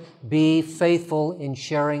should be faithful in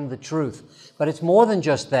sharing the truth. But it's more than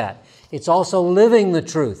just that. It's also living the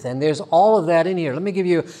truth, and there's all of that in here. Let me give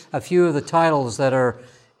you a few of the titles that are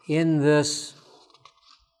in this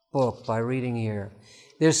book by reading here.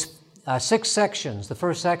 There's 6 sections. The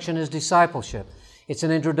first section is discipleship. It's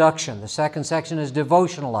an introduction. The second section is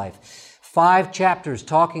devotional life. 5 chapters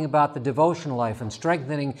talking about the devotional life and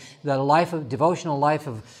strengthening the devotional life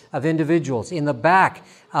of individuals. In the back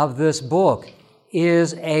of this book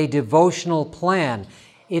is a devotional plan.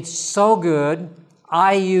 It's so good,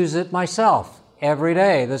 I use it myself every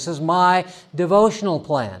day. This is my devotional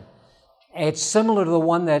plan. It's similar to the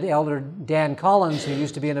one that Elder Dan Collins, who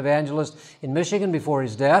used to be an evangelist in Michigan before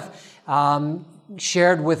his death,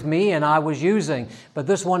 shared with me and I was using. But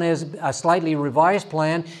this one is a slightly revised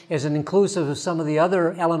plan, is an inclusive of some of the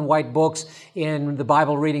other Ellen White books in the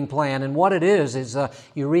Bible reading plan. And what it is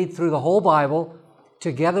you read through the whole Bible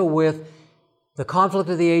together with the Conflict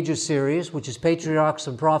of the Ages series, which is Patriarchs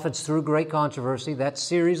and Prophets Through Great Controversy, that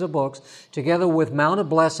series of books, together with Mount of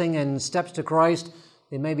Blessing and Steps to Christ.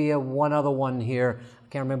 There may be one other one here. I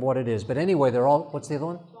can't remember what it is. But anyway, they're all, what's the other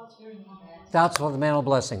one? That's for the Mount of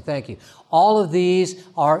Blessing. Thank you. All of these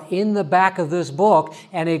are in the back of this book,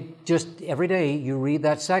 and it just, every day you read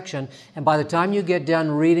that section, and by the time you get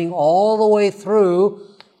done reading all the way through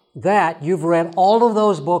that, you've read all of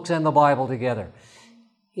those books and the Bible together.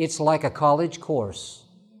 It's like a college course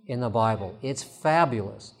in the Bible. It's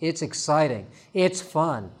fabulous. It's exciting. It's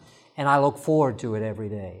fun. And I look forward to it every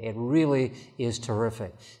day. It really is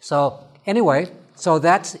terrific. So anyway, so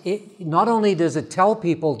that's it. Not only does it tell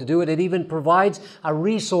people to do it, it even provides a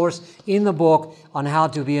resource in the book on how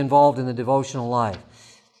to be involved in the devotional life.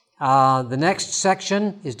 The next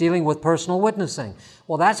section is dealing with personal witnessing.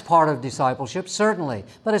 Well, that's part of discipleship, certainly,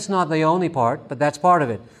 but it's not the only part, but that's part of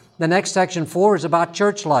it. The next section 4 is about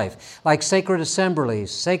church life, like sacred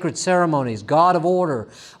assemblies, sacred ceremonies, God of order,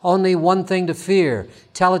 only one thing to fear,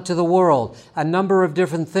 tell it to the world. A number of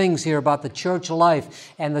different things here about the church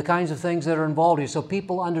life and the kinds of things that are involved here, so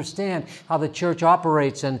people understand how the church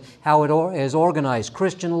operates and how it is organized.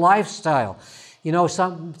 Christian lifestyle. You know,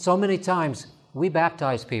 so many times we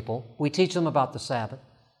baptize people, we teach them about the Sabbath,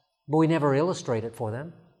 but we never illustrate it for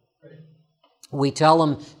them. We tell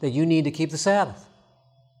them that you need to keep the Sabbath.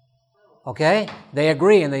 Okay? They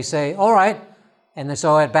agree and they say, all right. And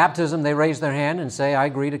so at baptism, they raise their hand and say, I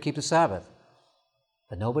agree to keep the Sabbath.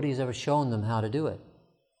 But nobody's ever shown them how to do it.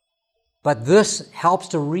 But this helps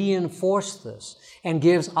to reinforce this and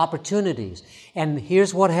gives opportunities. And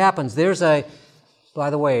here's what happens. By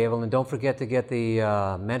the way, Evelyn, don't forget to get the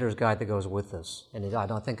mentor's guide that goes with this. And I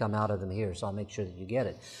don't think I'm out of them here, so I'll make sure that you get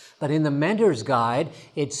it. But in the mentor's guide,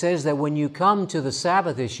 it says that when you come to the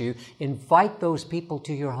Sabbath issue, invite those people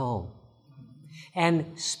to your home and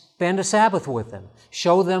spend a Sabbath with them.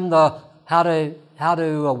 Show them how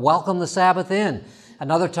to welcome the Sabbath in.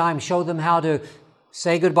 Another time, show them how to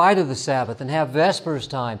say goodbye to the Sabbath and have Vespers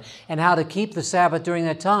time and how to keep the Sabbath during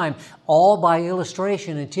that time, all by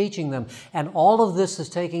illustration and teaching them. And all of this is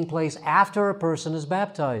taking place after a person is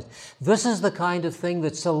baptized. This is the kind of thing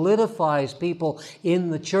that solidifies people in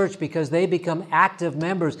the church because they become active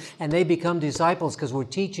members and they become disciples because we're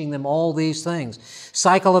teaching them all these things.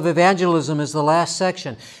 Cycle of evangelism is the last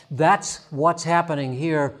section. That's what's happening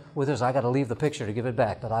here with this. I got to leave the picture to give it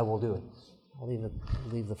back, but I will do it. I'll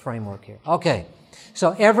leave the framework here. Okay.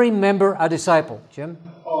 So every member a disciple. Jim?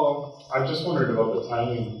 I just wondered about the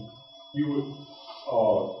timing. You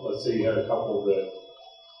would, let's say you had a couple that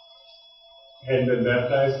hadn't been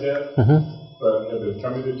baptized yet, but had been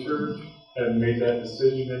coming to church and made that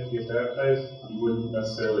decision to get baptized. You wouldn't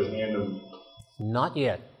necessarily hand them. Not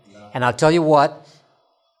yet. No. And I'll tell you what,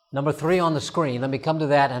 number 3 on the screen. Let me come to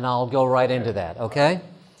that and I'll go right into that, okay?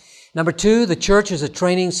 Number 2, the church is a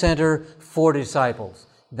training center for disciples.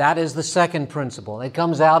 That is the second principle. It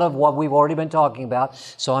comes out of what we've already been talking about,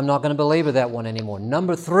 so I'm not going to belabor that one anymore.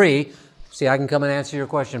 Number 3, see, I can come and answer your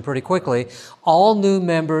question pretty quickly. All new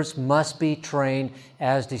members must be trained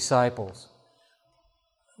as disciples.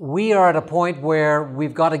 We are at a point where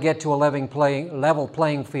we've got to get to a level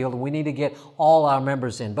playing field, and we need to get all our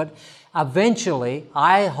members in. But eventually,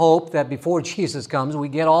 I hope that before Jesus comes, we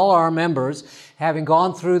get all our members having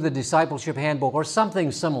gone through the discipleship handbook or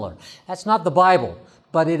something similar. That's not the Bible,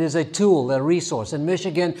 but it is a tool, a resource. In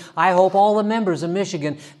Michigan, I hope all the members in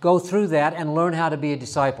Michigan go through that and learn how to be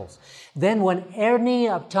disciples. Then when any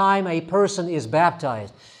time a person is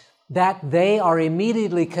baptized, that they are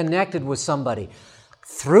immediately connected with somebody.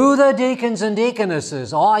 Through the deacons and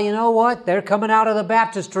deaconesses. Oh, you know what? They're coming out of the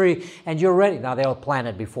baptistry and you're ready. Now, they were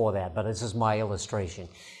planted before that, but this is my illustration.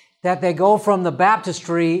 That they go from the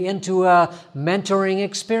baptistry into a mentoring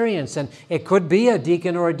experience. And it could be a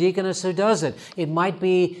deacon or a deaconess who does it. It might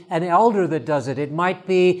be an elder that does it. It might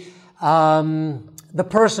be the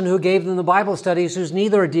person who gave them the Bible studies who's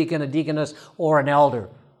neither a deacon, a deaconess, or an elder.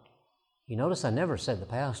 You notice I never said the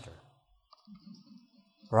pastor.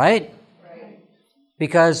 Right?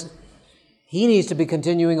 Because he needs to be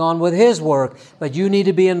continuing on with his work, but you need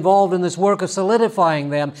to be involved in this work of solidifying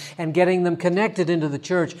them and getting them connected into the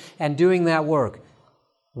church and doing that work.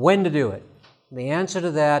 When to do it? The answer to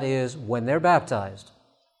that is when they're baptized.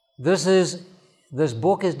 This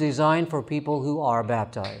book is designed for people who are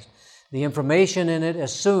baptized. The information in it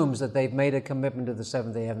assumes that they've made a commitment to the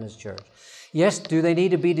Seventh-day Adventist Church. Yes, do they need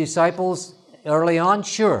to be disciples early on?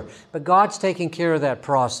 Sure. But God's taking care of that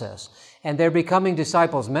process. And they're becoming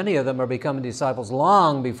disciples. Many of them are becoming disciples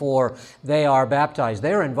long before they are baptized.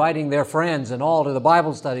 They're inviting their friends and all to the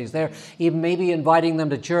Bible studies. They're even maybe inviting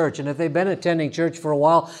them to church. And if they've been attending church for a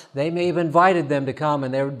while, they may have invited them to come,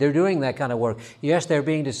 and they're doing that kind of work. Yes, they're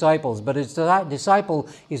being disciples, but a disciple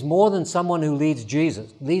is more than someone who leads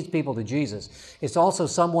people to Jesus. It's also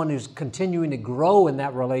someone who's continuing to grow in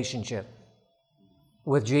that relationship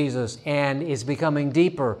with Jesus and is becoming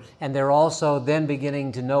deeper, and they're also then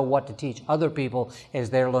beginning to know what to teach other people as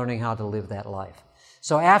they're learning how to live that life.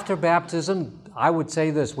 So after baptism, I would say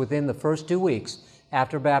this, within the first 2 weeks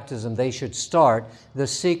after baptism, they should start the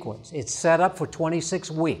sequence. It's set up for 26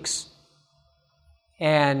 weeks.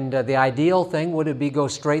 And the ideal thing would be go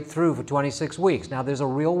straight through for 26 weeks. Now, there's a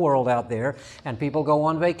real world out there, and people go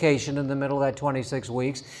on vacation in the middle of that 26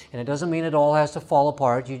 weeks, and it doesn't mean it all has to fall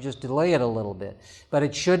apart. You just delay it a little bit. But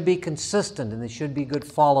it should be consistent, and there should be good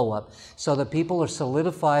follow-up so that people are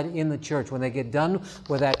solidified in the church. When they get done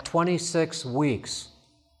with that 26 weeks,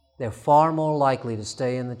 they're far more likely to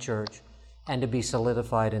stay in the church and to be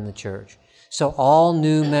solidified in the church. So all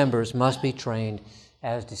new members must be trained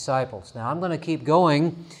as disciples. Now, I'm going to keep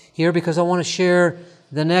going here because I want to share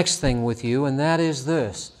the next thing with you, and that is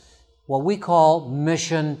this, what we call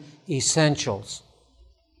mission essentials.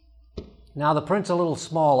 Now, the print's a little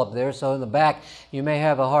small up there, so in the back you may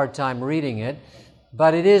have a hard time reading it,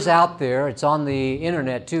 but it is out there. It's on the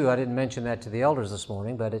internet too. I didn't mention that to the elders this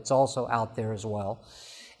morning, but it's also out there as well.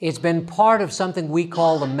 It's been part of something we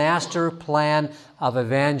call the Master Plan of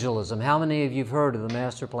Evangelism. How many of you have heard of the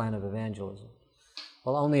Master Plan of Evangelism?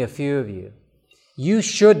 Well, only a few of you. You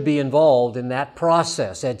should be involved in that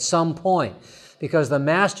process at some point, because the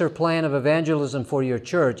master plan of evangelism for your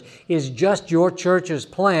church is just your church's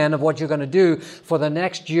plan of what you're going to do for the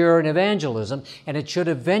next year in evangelism, and it should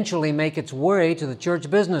eventually make its way to the church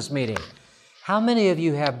business meeting. How many of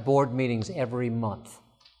you have board meetings every month?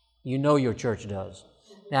 You know your church does.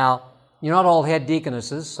 Now, you're not all head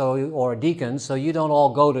deaconesses or deacons, so you don't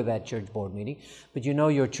all go to that church board meeting, but you know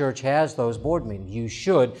your church has those board meetings. You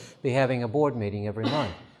should be having a board meeting every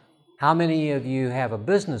month. How many of you have a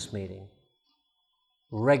business meeting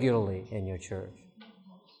regularly in your church?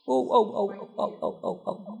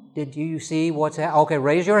 Did you see what's happening? Okay,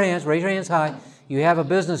 raise your hands high. You have a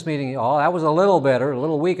business meeting. Oh, that was a little better, a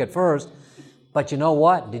little weak at first. But you know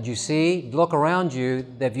what? Did you see? Look around you.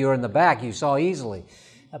 If you're in the back, you saw easily.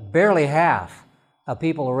 Barely half of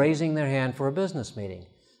people are raising their hand for a business meeting.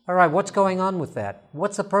 All right, what's going on with that?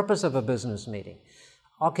 What's the purpose of a business meeting?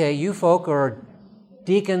 Okay, you folk are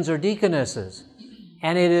deacons or deaconesses,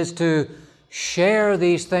 and it is to share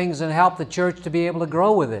these things and help the church to be able to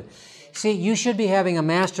grow with it. See, you should be having a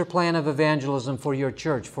master plan of evangelism for your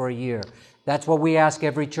church for a year. That's what we ask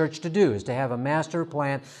every church to do, is to have a master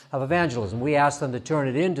plan of evangelism. We ask them to turn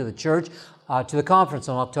it into the church, to the conference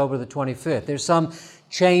on October the 25th. There's some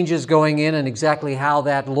changes going in and exactly how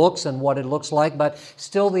that looks and what it looks like, but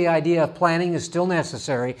still the idea of planning is still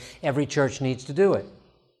necessary. Every church needs to do it.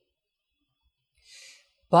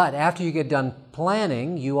 But after you get done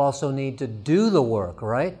planning, you also need to do the work,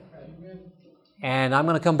 right? And I'm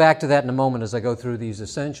going to come back to that in a moment as I go through these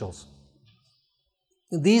essentials.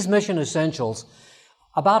 These mission essentials,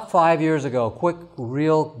 about 5 years ago, quick,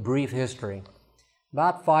 real brief history.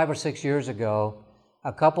 About 5 or 6 years ago,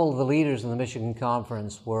 a couple of the leaders in the Michigan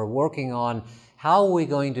Conference were working on how are we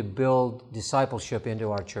going to build discipleship into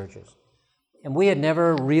our churches. And we had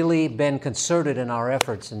never really been concerted in our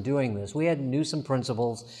efforts in doing this. We knew some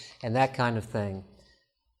principles and that kind of thing.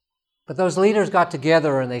 But those leaders got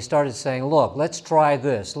together and they started saying, look, let's try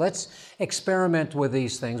this. Let's experiment with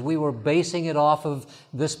these things. We were basing it off of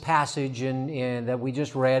this passage that we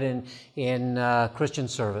just read in Christian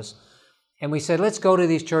service. And we said, let's go to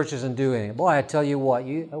these churches and do it. Boy, I tell you what,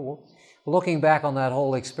 looking back on that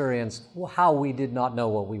whole experience, how we did not know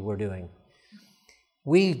what we were doing.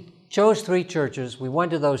 We chose 3 churches. We went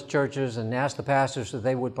to those churches and asked the pastors if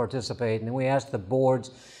they would participate. And then we asked the boards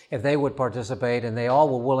if they would participate, and they all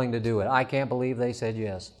were willing to do it. I can't believe they said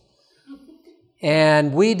yes.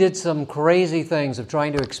 And we did some crazy things of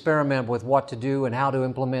trying to experiment with what to do and how to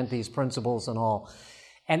implement these principles and all.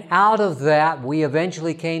 And out of that, we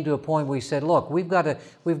eventually came to a point where we said, look, we've got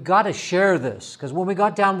to share this. Because when we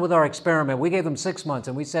got down with our experiment, we gave them 6 months,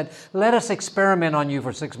 and we said, let us experiment on you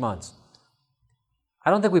for 6 months.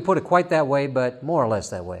 I don't think we put it quite that way, but more or less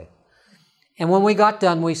that way. And when we got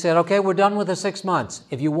done, we said, okay, we're done with the 6 months.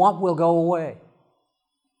 If you want, we'll go away.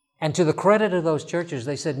 And to the credit of those churches,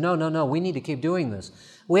 they said, no, we need to keep doing this.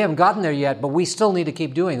 We haven't gotten there yet, but we still need to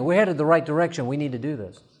keep doing it. We're headed the right direction. We need to do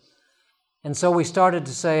this. And so we started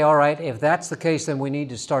to say, all right, if that's the case, then we need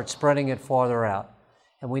to start spreading it farther out.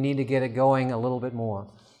 And we need to get it going a little bit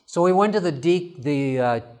more. So we went to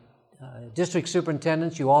the district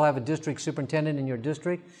superintendents. You all have a district superintendent in your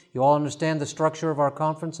district. You all understand the structure of our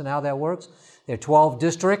conference and how that works. There are 12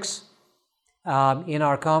 districts in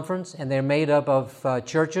our conference, and they're made up of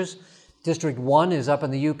churches. District 1 is up in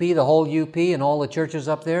the UP, the whole UP and all the churches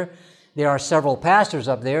up there. There are several pastors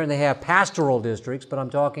up there, and they have pastoral districts, but I'm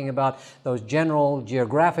talking about those general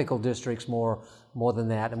geographical districts more than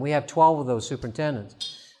that. And we have 12 of those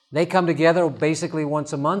superintendents. They come together basically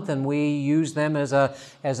once a month, and we use them as a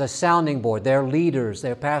sounding board. They're leaders,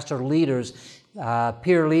 they're pastor leaders,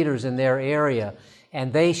 peer leaders in their area.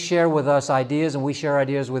 And they share with us ideas, and we share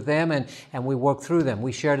ideas with them, and we work through them.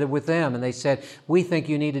 We shared it with them, and they said, we think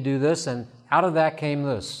you need to do this, and out of that came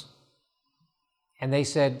this. And they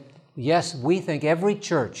said, yes, we think every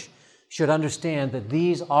church should understand that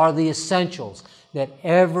these are the essentials that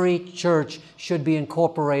every church should be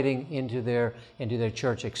incorporating into their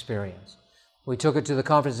church experience. We took it to the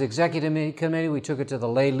conference executive committee. We took it to the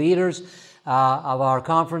lay leaders of our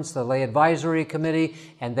conference, the lay advisory committee,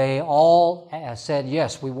 and they all said,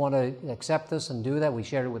 yes, we want to accept this and do that. We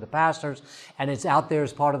shared it with the pastors, and it's out there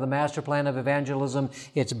as part of the master plan of evangelism.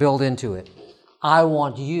 It's built into it. I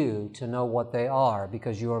want you to know what they are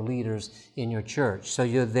because you're leaders in your church. So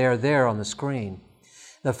they're there on the screen.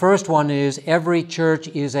 The first one is every church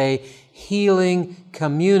is a healing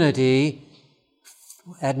community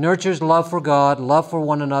that nurtures love for God, love for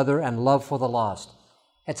one another, and love for the lost.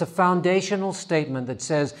 It's a foundational statement that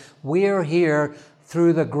says we are here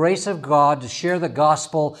through the grace of God to share the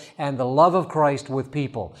gospel and the love of Christ with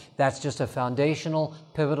people. That's just a foundational,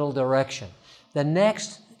 pivotal direction. The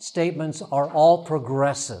next statements are all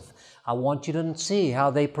progressive. I want you to see how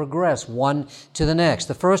they progress one to the next.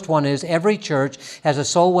 The first one is every church has a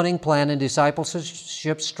soul-winning plan and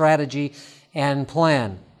discipleship strategy and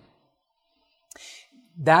plan.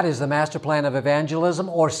 That is the master plan of evangelism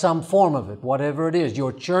or some form of it, whatever it is.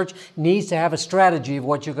 Your church needs to have a strategy of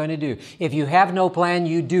what you're going to do. If you have no plan,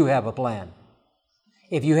 you do have a plan.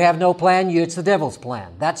 If you have no plan, it's the devil's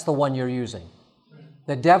plan. That's the one you're using.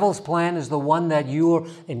 The devil's plan is the one that you're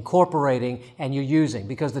incorporating and you're using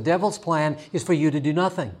because the devil's plan is for you to do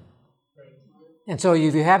nothing. And so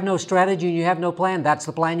if you have no strategy and you have no plan, that's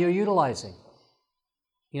the plan you're utilizing.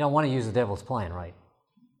 You don't want to use the devil's plan, right?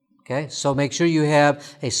 Okay, so make sure you have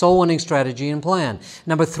a soul-winning strategy and plan.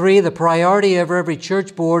 Number 3, the priority of every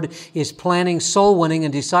church board is planning soul-winning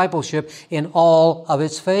and discipleship in all of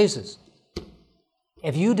its phases.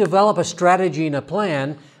 If you develop a strategy and a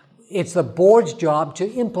plan, it's the board's job to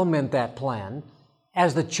implement that plan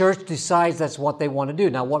as the church decides that's what they want to do.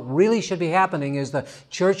 Now, what really should be happening is the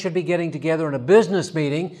church should be getting together in a business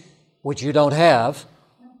meeting, which you don't have,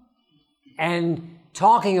 and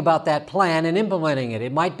talking about that plan and implementing it.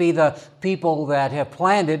 It might be the people that have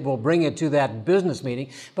planned it will bring it to that business meeting,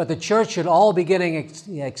 but the church should all be getting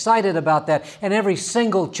excited about that, and every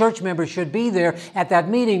single church member should be there at that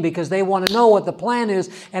meeting because they want to know what the plan is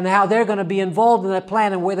and how they're going to be involved in that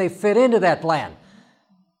plan and where they fit into that plan.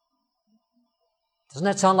 Doesn't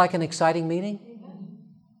that sound like an exciting meeting?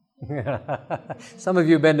 Some of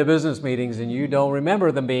you have been to business meetings and you don't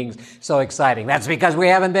remember them being so exciting. That's because we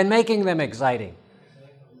haven't been making them exciting.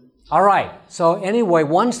 All right, so anyway,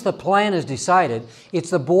 once the plan is decided, it's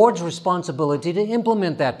the board's responsibility to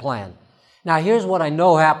implement that plan. Now, here's what I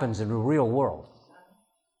know happens in the real world.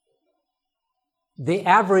 The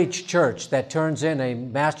average church that turns in a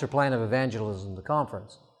master plan of evangelism to the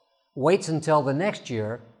conference waits until the next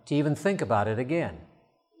year to even think about it again.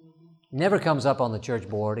 Never comes up on the church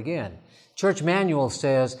board again. Church manual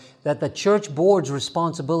says that the church board's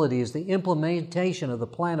responsibility is the implementation of the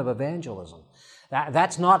plan of evangelism.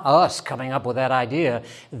 That's not us coming up with that idea.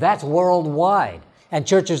 That's worldwide. And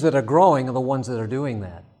churches that are growing are the ones that are doing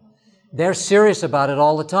that. They're serious about it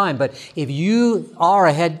all the time. But if you are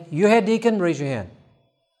a head deacon, raise your hand.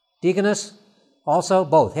 Deaconess, also,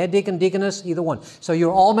 both. Head deacon, deaconess, either one. So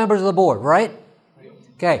you're all members of the board, right?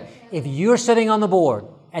 Okay. If you're sitting on the board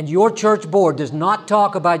and your church board does not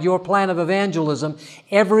talk about your plan of evangelism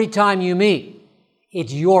every time you meet,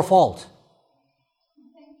 it's your fault.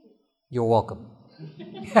 You're welcome.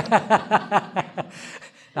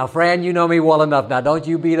 Now, Fran, you know me well enough. Now, don't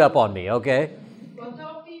you beat up on me, okay? Well,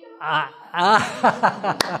 don't beat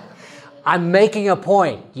up. I'm making a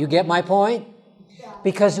point. You get my point?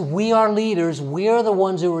 Because we are leaders. We are the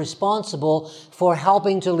ones who are responsible for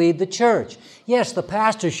helping to lead the church. Yes, the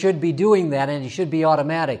pastor should be doing that, and it should be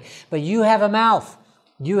automatic. But you have a mouth.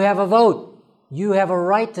 You have a vote. You have a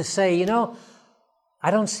right to say, I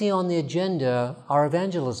don't see on the agenda our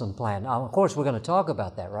evangelism plan. Of course, we're going to talk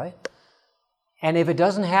about that, right? And if it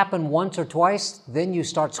doesn't happen once or twice, then you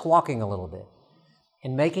start squawking a little bit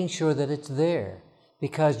and making sure that it's there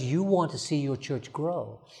because you want to see your church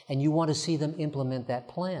grow and you want to see them implement that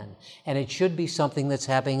plan. And it should be something that's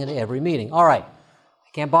happening at every meeting. All right. I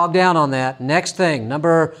can't bog down on that. Next thing,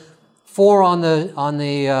 number 4 on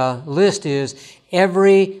the list is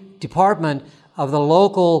every department of the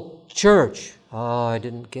local church. Oh, I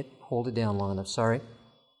didn't hold it down long enough. Sorry.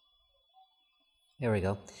 There we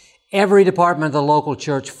go. Every department of the local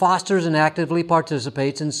church fosters and actively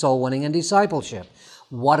participates in soul winning and discipleship.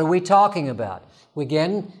 What are we talking about?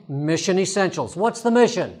 Again, mission essentials. What's the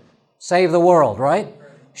mission? Save the world, right?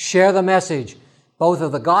 Share the message. both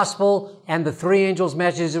of the gospel and the three angels'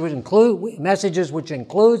 messages, which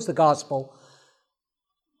includes the gospel,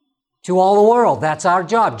 to all the world. That's our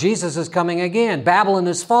job. Jesus is coming again. Babylon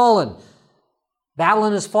is fallen.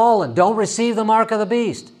 Babylon is fallen. Don't receive the mark of the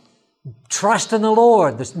beast. Trust in the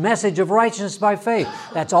Lord, the message of righteousness by faith.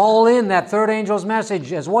 That's all in that third angel's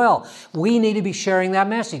message as well. We need to be sharing that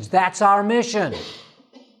message. That's our mission.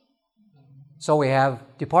 So we have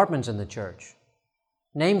departments in the church.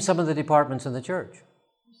 Name some of the departments in the church.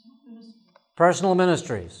 Personal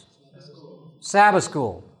ministries. Sabbath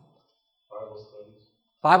school.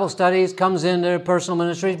 Bible studies comes into personal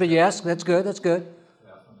ministries, but yes, that's good, that's good.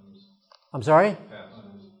 I'm sorry?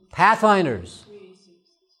 Pathfinders.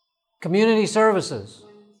 Community services.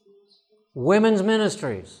 Women's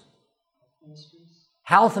ministries.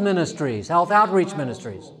 Health ministries, health outreach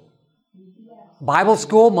ministries. Bible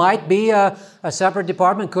school might be a separate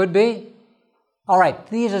department, could be. All right,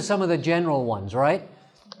 these are some of the general ones, right?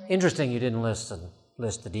 Interesting you didn't list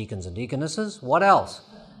the deacons and deaconesses. What else?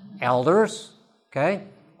 Elders, okay?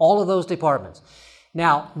 All of those departments.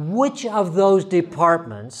 Now, which of those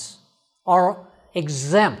departments are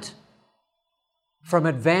exempt from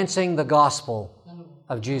advancing the gospel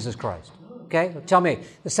of Jesus Christ? Okay, tell me,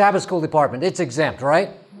 the Sabbath school department, it's exempt, right?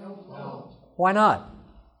 No. Why not?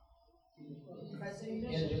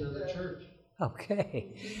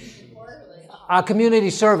 Okay. Our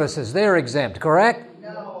community services, they're exempt, correct?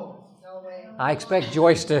 No way. I expect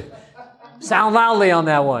Joyce to sound loudly on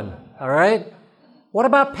that one, all right? What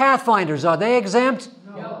about pathfinders? Are they exempt?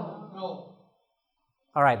 No.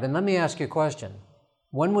 All right, then let me ask you a question.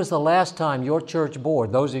 When was the last time your church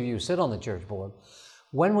board, those of you who sit on the church board,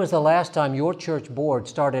 when was the last time your church board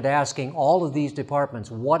started asking all of these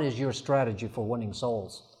departments, what is your strategy for winning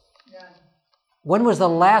souls? None. When was the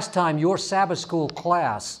last time your Sabbath school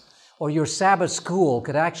class or your Sabbath school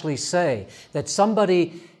could actually say that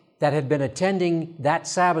somebody that had been attending that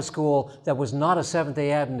Sabbath school that was not a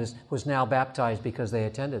Seventh-day Adventist was now baptized because they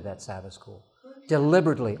attended that Sabbath school?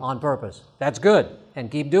 Deliberately, on purpose. That's good,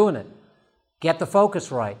 and keep doing it. Get the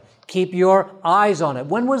focus right. Keep your eyes on it.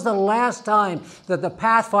 When was the last time that the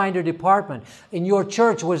Pathfinder department in your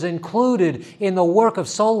church was included in the work of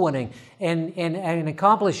soul winning and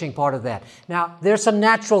accomplishing part of that? Now, there's some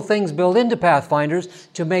natural things built into Pathfinders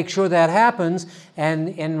to make sure that happens and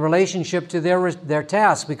in relationship to their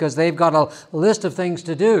tasks, because they've got a list of things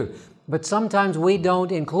to do. But sometimes we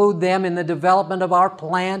don't include them in the development of our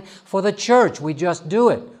plan for the church. We just do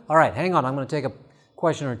it. All right, hang on. I'm going to take a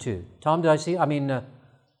question or two. Tom,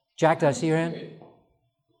 Jack, did I see your hand?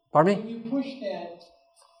 Pardon me? When you push that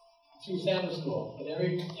through Sabbath school, and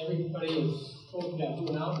everybody is supposed to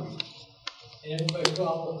do an outreach, and everybody fill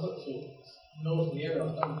out the clips and knows the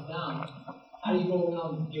arrow, thumbs down, how do you go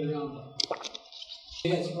around and get around that?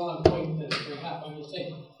 That's the wrong point that they have. I'm just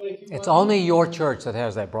saying. It's only your church that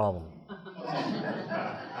has that problem.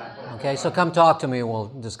 Okay, so come talk to me and we'll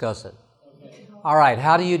discuss it. Okay. All right,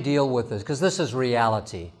 how do you deal with this? Because this is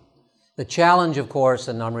reality. The challenge, of course,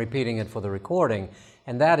 and I'm repeating it for the recording,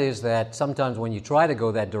 and that is that sometimes when you try to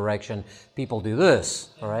go that direction, people do this,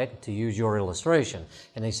 all right, to use your illustration,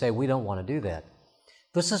 and they say, we don't want to do that.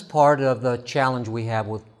 This is part of the challenge we have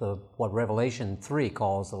with what Revelation 3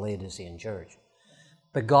 calls the Laodicean church.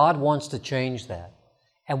 But God wants to change that,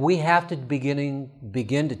 and we have to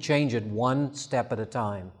begin to change it one step at a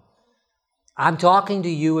time. I'm talking to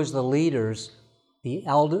you as the leaders,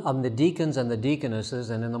 the deacons and the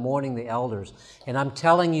deaconesses, and in the morning the elders. And I'm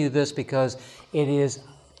telling you this because it is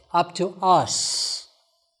up to us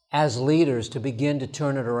as leaders to begin to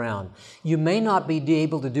turn it around. You may not be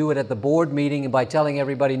able to do it at the board meeting and by telling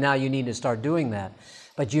everybody now you need to start doing that,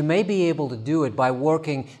 but you may be able to do it by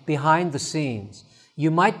working behind the scenes.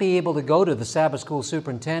 You might be able to go to the Sabbath school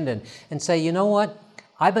superintendent and say, you know what?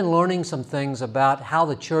 I've been learning some things about how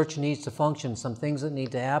the church needs to function, some things that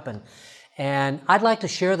need to happen. And I'd like to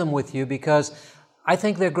share them with you because I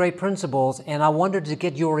think they're great principles, and I wanted to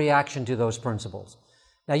get your reaction to those principles.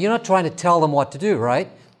 Now, you're not trying to tell them what to do, right?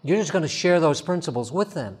 You're just going to share those principles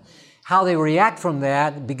with them. How they react from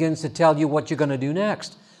that begins to tell you what you're going to do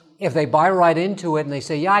next. If they buy right into it and they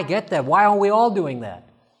say, yeah, I get that. Why aren't we all doing that?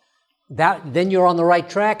 Then you're on the right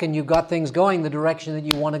track and you've got things going the direction that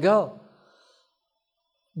you want to go.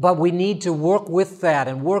 But we need to work with that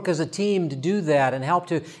and work as a team to do that and help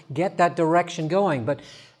to get that direction going. But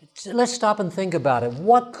let's stop and think about it.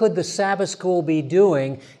 What could the Sabbath school be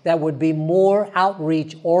doing that would be more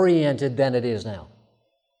outreach-oriented than it is now?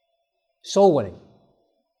 Soul winning.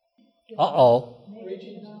 Uh-oh.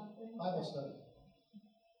 Bible study.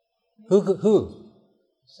 Who?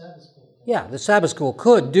 Sabbath school. Yeah, the Sabbath school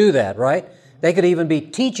could do that, right? They could even be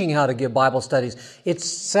teaching how to give Bible studies. It's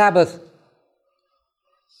Sabbath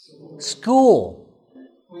school.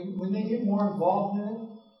 When they get more involved in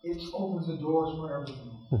it, it opens the doors for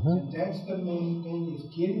everything. And that's the main thing, is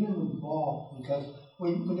getting them involved. Because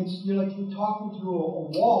when you're like you're talking through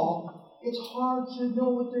a wall, it's hard to know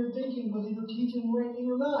what they're thinking, whether you're teaching them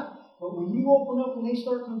anything or not. But when you open up and they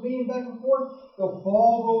start conveying back and forth, the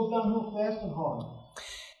ball rolls downhill fast and hard.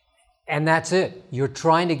 And that's it. You're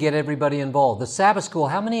trying to get everybody involved. The Sabbath school,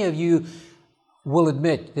 how many of you will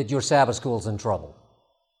admit that your Sabbath school is in trouble?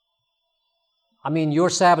 I mean, your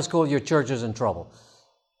Sabbath school, your church is in trouble.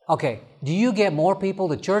 Okay, do you get more people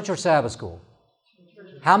to church or Sabbath school?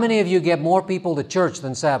 How many of you get more people to church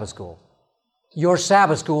than Sabbath school? Your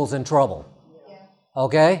Sabbath school's in trouble.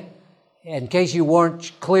 Okay? In case you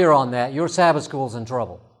weren't clear on that, your Sabbath school's in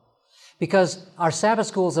trouble. Because our Sabbath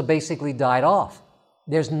schools have basically died off.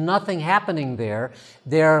 There's nothing happening there.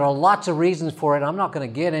 There are lots of reasons for it. I'm not going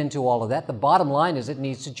to get into all of that. The bottom line is it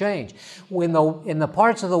needs to change. In the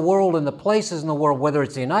parts of the world, in the places in the world, whether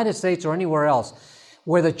it's the United States or anywhere else,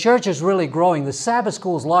 where the church is really growing, the Sabbath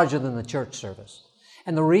school is larger than the church service.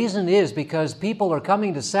 And the reason is because people are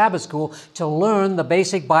coming to Sabbath school to learn the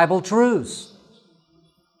basic Bible truths.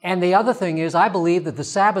 And the other thing is, I believe that the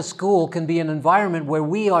Sabbath school can be an environment where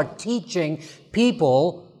we are teaching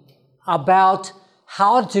people about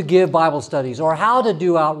how to give Bible studies or how to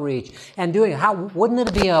do outreach and wouldn't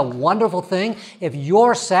it be a wonderful thing if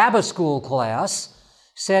your Sabbath school class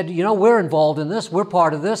said, you know, we're involved in this, we're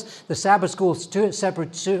part of this. The Sabbath school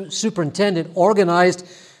separate superintendent organized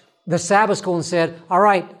the Sabbath school and said, all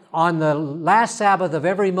right, on the last Sabbath of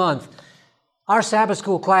every month, our Sabbath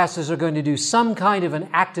school classes are going to do some kind of an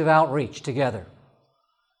active outreach together.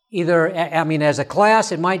 Either, as a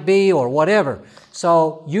class it might be or whatever.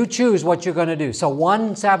 So you choose what you're going to do. So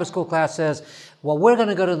one Sabbath school class says, well, we're going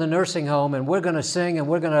to go to the nursing home and we're going to sing and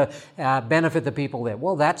we're going to benefit the people there.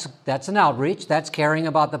 Well, that's an outreach. That's caring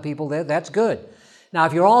about the people there. That's good. Now,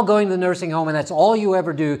 if you're all going to the nursing home and that's all you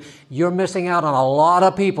ever do, you're missing out on a lot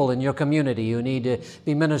of people in your community you need to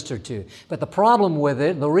be ministered to. But the problem with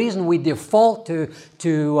it, the reason we default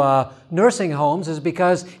to nursing homes is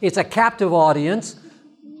because it's a captive audience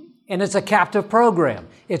and it's a captive program.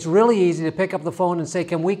 It's really easy to pick up the phone and say,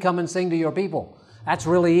 can we come and sing to your people? That's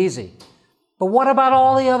really easy. But what about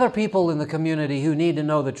all the other people in the community who need to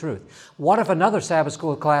know the truth? What if another Sabbath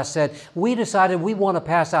school class said, we decided we want to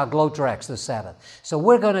pass out glow tracts this Sabbath. So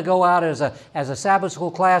we're going to go out as a Sabbath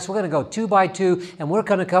school class. We're going to go 2 by 2, and we're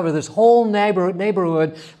going to cover this whole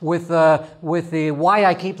neighborhood with the why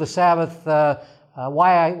I keep the Sabbath,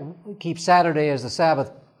 why I keep Saturday as the Sabbath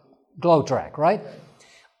glow tract, right?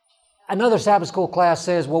 Another Sabbath school class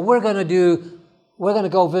says, well, we're going to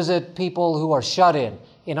go visit people who are shut in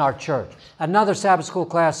our church. Another Sabbath school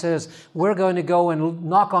class says, we're going to go and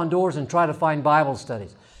knock on doors and try to find Bible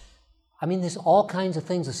studies. I mean, there's all kinds of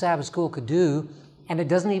things a Sabbath school could do, and it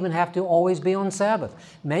doesn't even have to always be on Sabbath.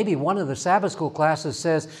 Maybe one of the Sabbath school classes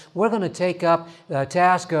says, we're going to take up the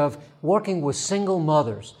task of working with single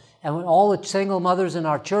mothers. And when all the single mothers in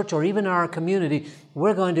our church or even in our community,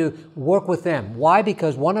 we're going to work with them. Why?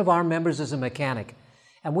 Because one of our members is a mechanic.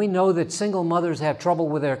 And we know that single mothers have trouble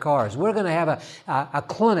with their cars. We're going to have a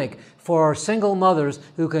clinic for single mothers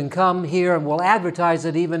who can come here, and we'll advertise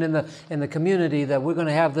it even in the community that we're going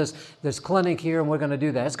to have this clinic here, and we're going to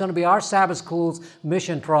do that. It's going to be our Sabbath School's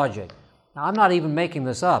mission project. Now, I'm not even making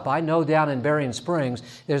this up. I know down in Berrien Springs,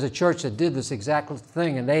 there's a church that did this exact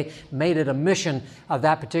thing, and they made it a mission of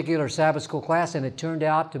that particular Sabbath School class, and it turned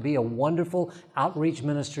out to be a wonderful outreach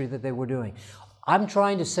ministry that they were doing. I'm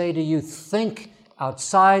trying to say to you, think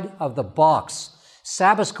outside of the box.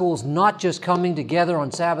 Sabbath school is not just coming together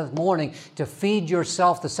on Sabbath morning to feed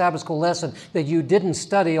yourself the Sabbath school lesson that you didn't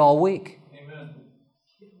study all week. Amen.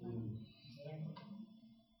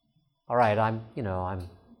 All right, I'm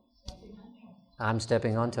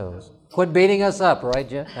stepping on toes. Quit beating us up, right,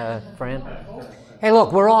 friend? Hey,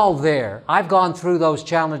 look, we're all there. I've gone through those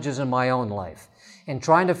challenges in my own life and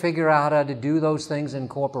trying to figure out how to do those things,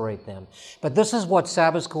 incorporate them. But this is what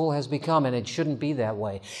Sabbath school has become, and it shouldn't be that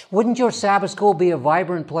way. Wouldn't your Sabbath school be a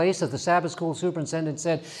vibrant place if the Sabbath school superintendent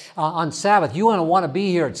said, on Sabbath, you want to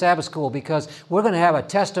be here at Sabbath school because we're going to have a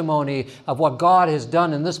testimony of what God has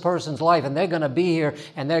done in this person's life, and they're going to be here,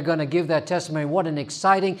 and they're going to give that testimony. What an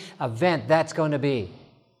exciting event that's going to be.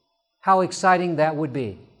 How exciting that would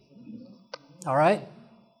be. All right?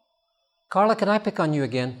 Carla, can I pick on you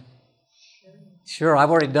again? Sure, I've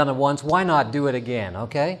already done it once. Why not do it again,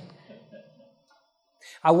 okay?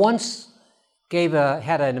 I once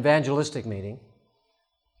had an evangelistic meeting,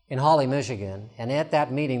 in Holly, Michigan. And at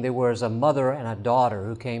that meeting, there was a mother and a daughter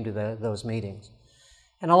who came to those meetings.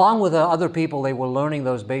 And along with other people, they were learning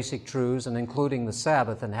those basic truths, and including the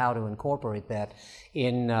Sabbath and how to incorporate that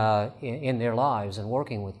in their lives and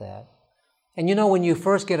working with that. And you know, when you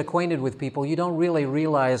first get acquainted with people, you don't really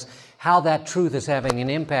realize how that truth is having an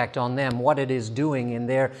impact on them, what it is doing in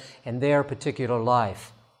their particular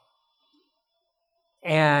life.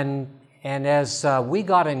 And as we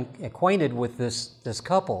got acquainted with this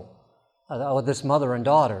couple, or this mother and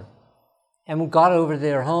daughter, and we got over to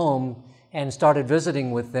their home and started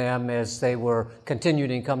visiting with them as they were continuing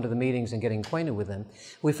to come to the meetings and getting acquainted with them,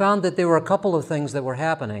 we found that there were a couple of things that were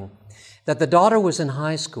happening. That the daughter was in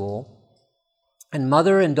high school, and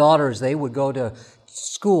mother and daughters, they would go to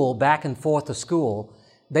school, back and forth to school.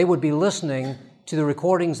 They would be listening to the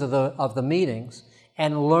recordings of the meetings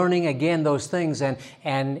and learning again those things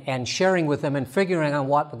and sharing with them and figuring out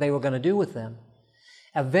what they were going to do with them.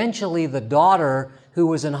 Eventually, the daughter, who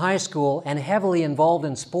was in high school and heavily involved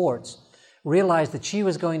in sports, realized that she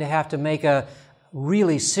was going to have to make a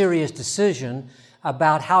really serious decision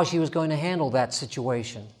about how she was going to handle that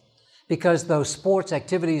situation, because those sports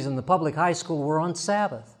activities in the public high school were on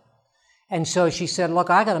Sabbath. And so she said, look,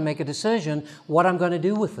 I got to make a decision what I'm going to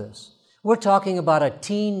do with this. We're talking about a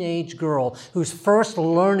teenage girl who's first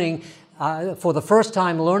learning, for the first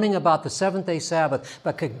time learning about the seventh-day Sabbath,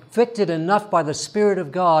 but convicted enough by the Spirit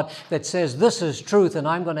of God that says, this is truth and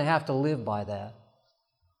I'm going to have to live by that.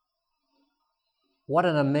 What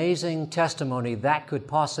an amazing testimony that could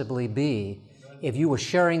possibly be if you were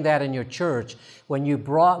sharing that in your church, when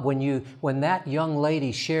that young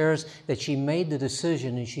lady shares that she made the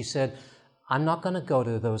decision and she said, I'm not going to go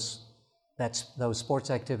to those sports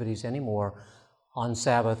activities anymore on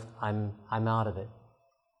Sabbath. I'm out of it.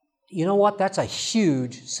 You know what? That's a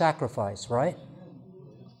huge sacrifice, right?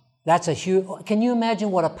 That's a huge. Can you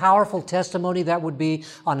imagine what a powerful testimony that would be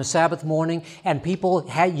on a Sabbath morning? And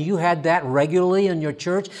you had that regularly in your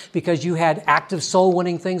church because you had active soul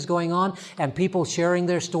winning things going on, and people sharing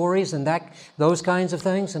their stories and those kinds of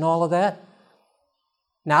things and all of that.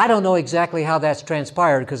 Now, I don't know exactly how that's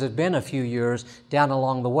transpired because it's been a few years down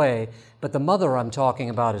along the way, but the mother I'm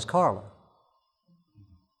talking about is Carla.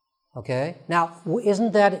 Okay? Now,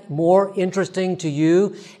 isn't that more interesting to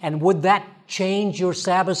you? And would that change your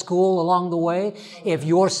Sabbath school along the way if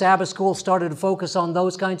your Sabbath school started to focus on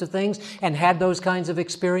those kinds of things and had those kinds of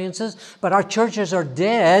experiences? But our churches are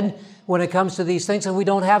dead when it comes to these things, and we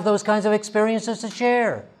don't have those kinds of experiences to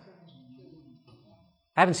share.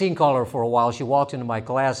 I haven't seen Carla for a while. She walked into my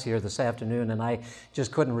class here this afternoon, and I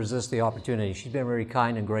just couldn't resist the opportunity. She's been very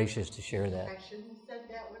kind and gracious to share that. I shouldn't have said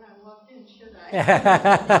that when I walked in, should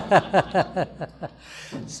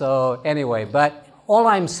I? So anyway, but all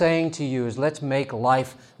I'm saying to you is let's make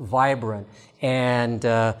life vibrant and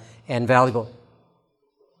valuable.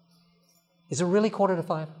 Is it really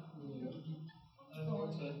 4:45?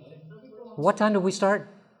 What time do we start?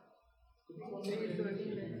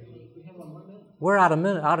 We're out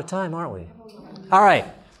of time, aren't we? All right.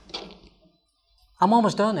 I'm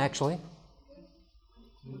almost done, actually.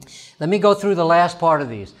 Let me go through the last part of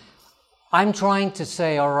these. I'm trying to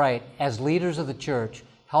say, all right, as leaders of the church,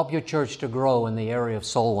 help your church to grow in the area of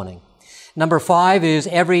soul winning. Number 5 is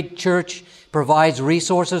every church provides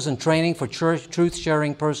resources and training for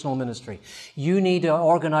truth-sharing personal ministry. You need to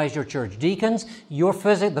organize your church. Deacons,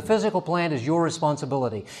 the physical plant is your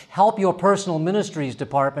responsibility. Help your personal ministries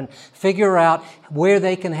department figure out where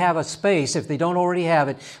they can have a space, if they don't already have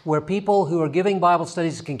it, where people who are giving Bible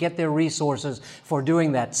studies can get their resources for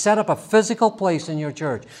doing that. Set up a physical place in your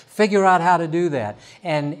church. Figure out how to do that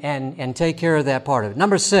and take care of that part of it.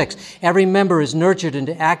 Number 6, every member is nurtured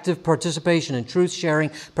into active participation in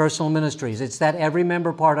truth-sharing personal ministries. It's that every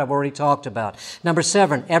member part I've already talked about. Number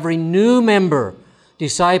 7, every new member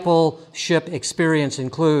discipleship experience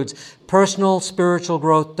includes personal spiritual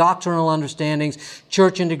growth, doctrinal understandings,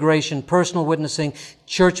 church integration, personal witnessing,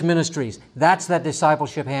 church ministries. That's that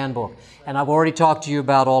discipleship handbook. And I've already talked to you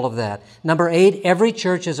about all of that. Number 8, every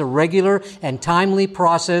church has a regular and timely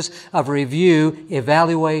process of review,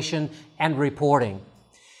 evaluation, and reporting.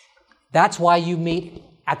 That's why you meet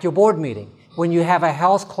at your board meeting. When you have a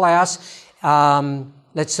health class,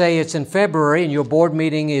 let's say it's in February and your board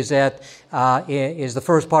meeting is the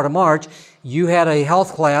first part of March, you had a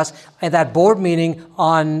health class. At that board meeting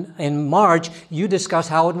in March, you discuss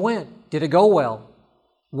how it went. Did it go well?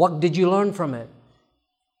 What did you learn from it?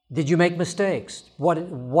 Did you make mistakes?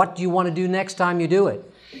 What do you want to do next time you do it?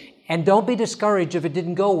 And don't be discouraged if it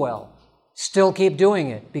didn't go well. Still keep doing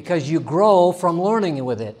it because you grow from learning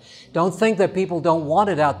with it. Don't think that people don't want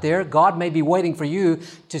it out there. God may be waiting for you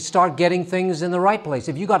to start getting things in the right place.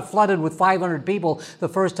 If you got flooded with 500 people the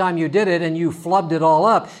first time you did it and you flubbed it all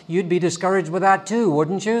up, you'd be discouraged with that too,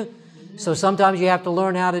 wouldn't you? So sometimes you have to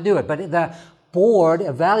learn how to do it. But the board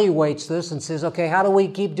evaluates this and says, okay, how do we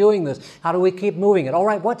keep doing this? How do we keep moving it? All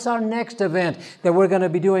right, what's our next event that we're going to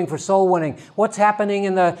be doing for soul winning? What's happening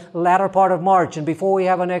in the latter part of March and before we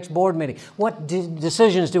have our next board meeting? What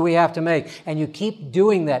decisions do we have to make? And you keep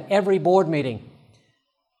doing that every board meeting.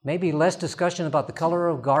 Maybe less discussion about the color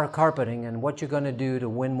of carpeting and what you're going to do to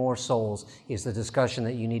win more souls is the discussion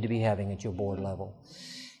that you need to be having at your board level.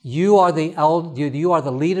 You are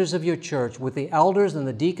the leaders of your church. With the elders and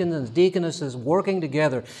the deacons and deaconesses working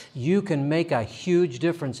together, you can make a huge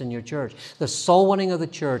difference in your church. The soul winning of the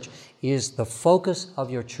church is the focus of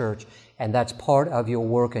your church, and that's part of your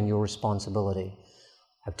work and your responsibility.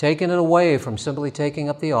 I've taken it away from simply taking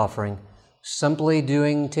up the offering, simply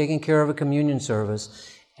taking care of a communion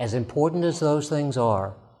service. As important as those things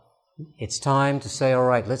are, it's time to say, all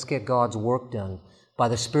right, let's get God's work done. By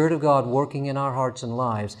the Spirit of God working in our hearts and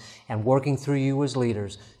lives and working through you as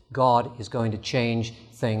leaders, God is going to change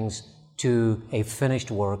things to a finished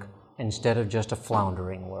work instead of just a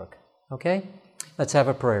floundering work. Okay? Let's have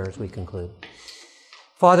a prayer as we conclude.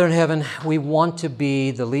 Father in heaven, we want to be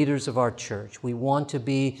the leaders of our church. We want to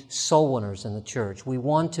be soul winners in the church. We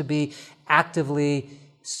want to be actively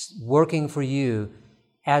working for you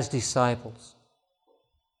as disciples.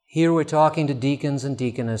 Here we're talking to deacons and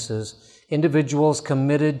deaconesses, individuals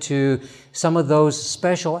committed to some of those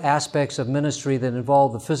special aspects of ministry that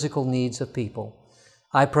involve the physical needs of people.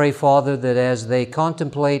 I pray, Father, that as they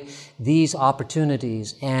contemplate these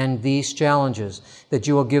opportunities and these challenges, that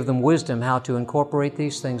you will give them wisdom how to incorporate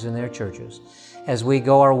these things in their churches. As we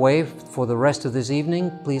go our way for the rest of this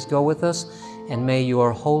evening, please go with us, and may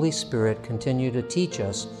your Holy Spirit continue to teach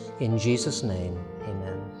us. In Jesus' name,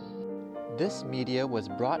 amen. This media was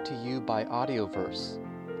brought to you by Audioverse,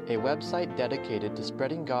 a website dedicated to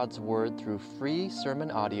spreading God's Word through free sermon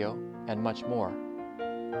audio and much more.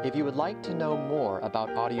 If you would like to know more about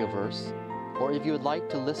Audioverse, or if you would like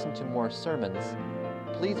to listen to more sermons,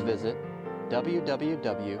 please visit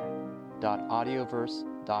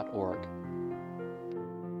www.audioverse.org.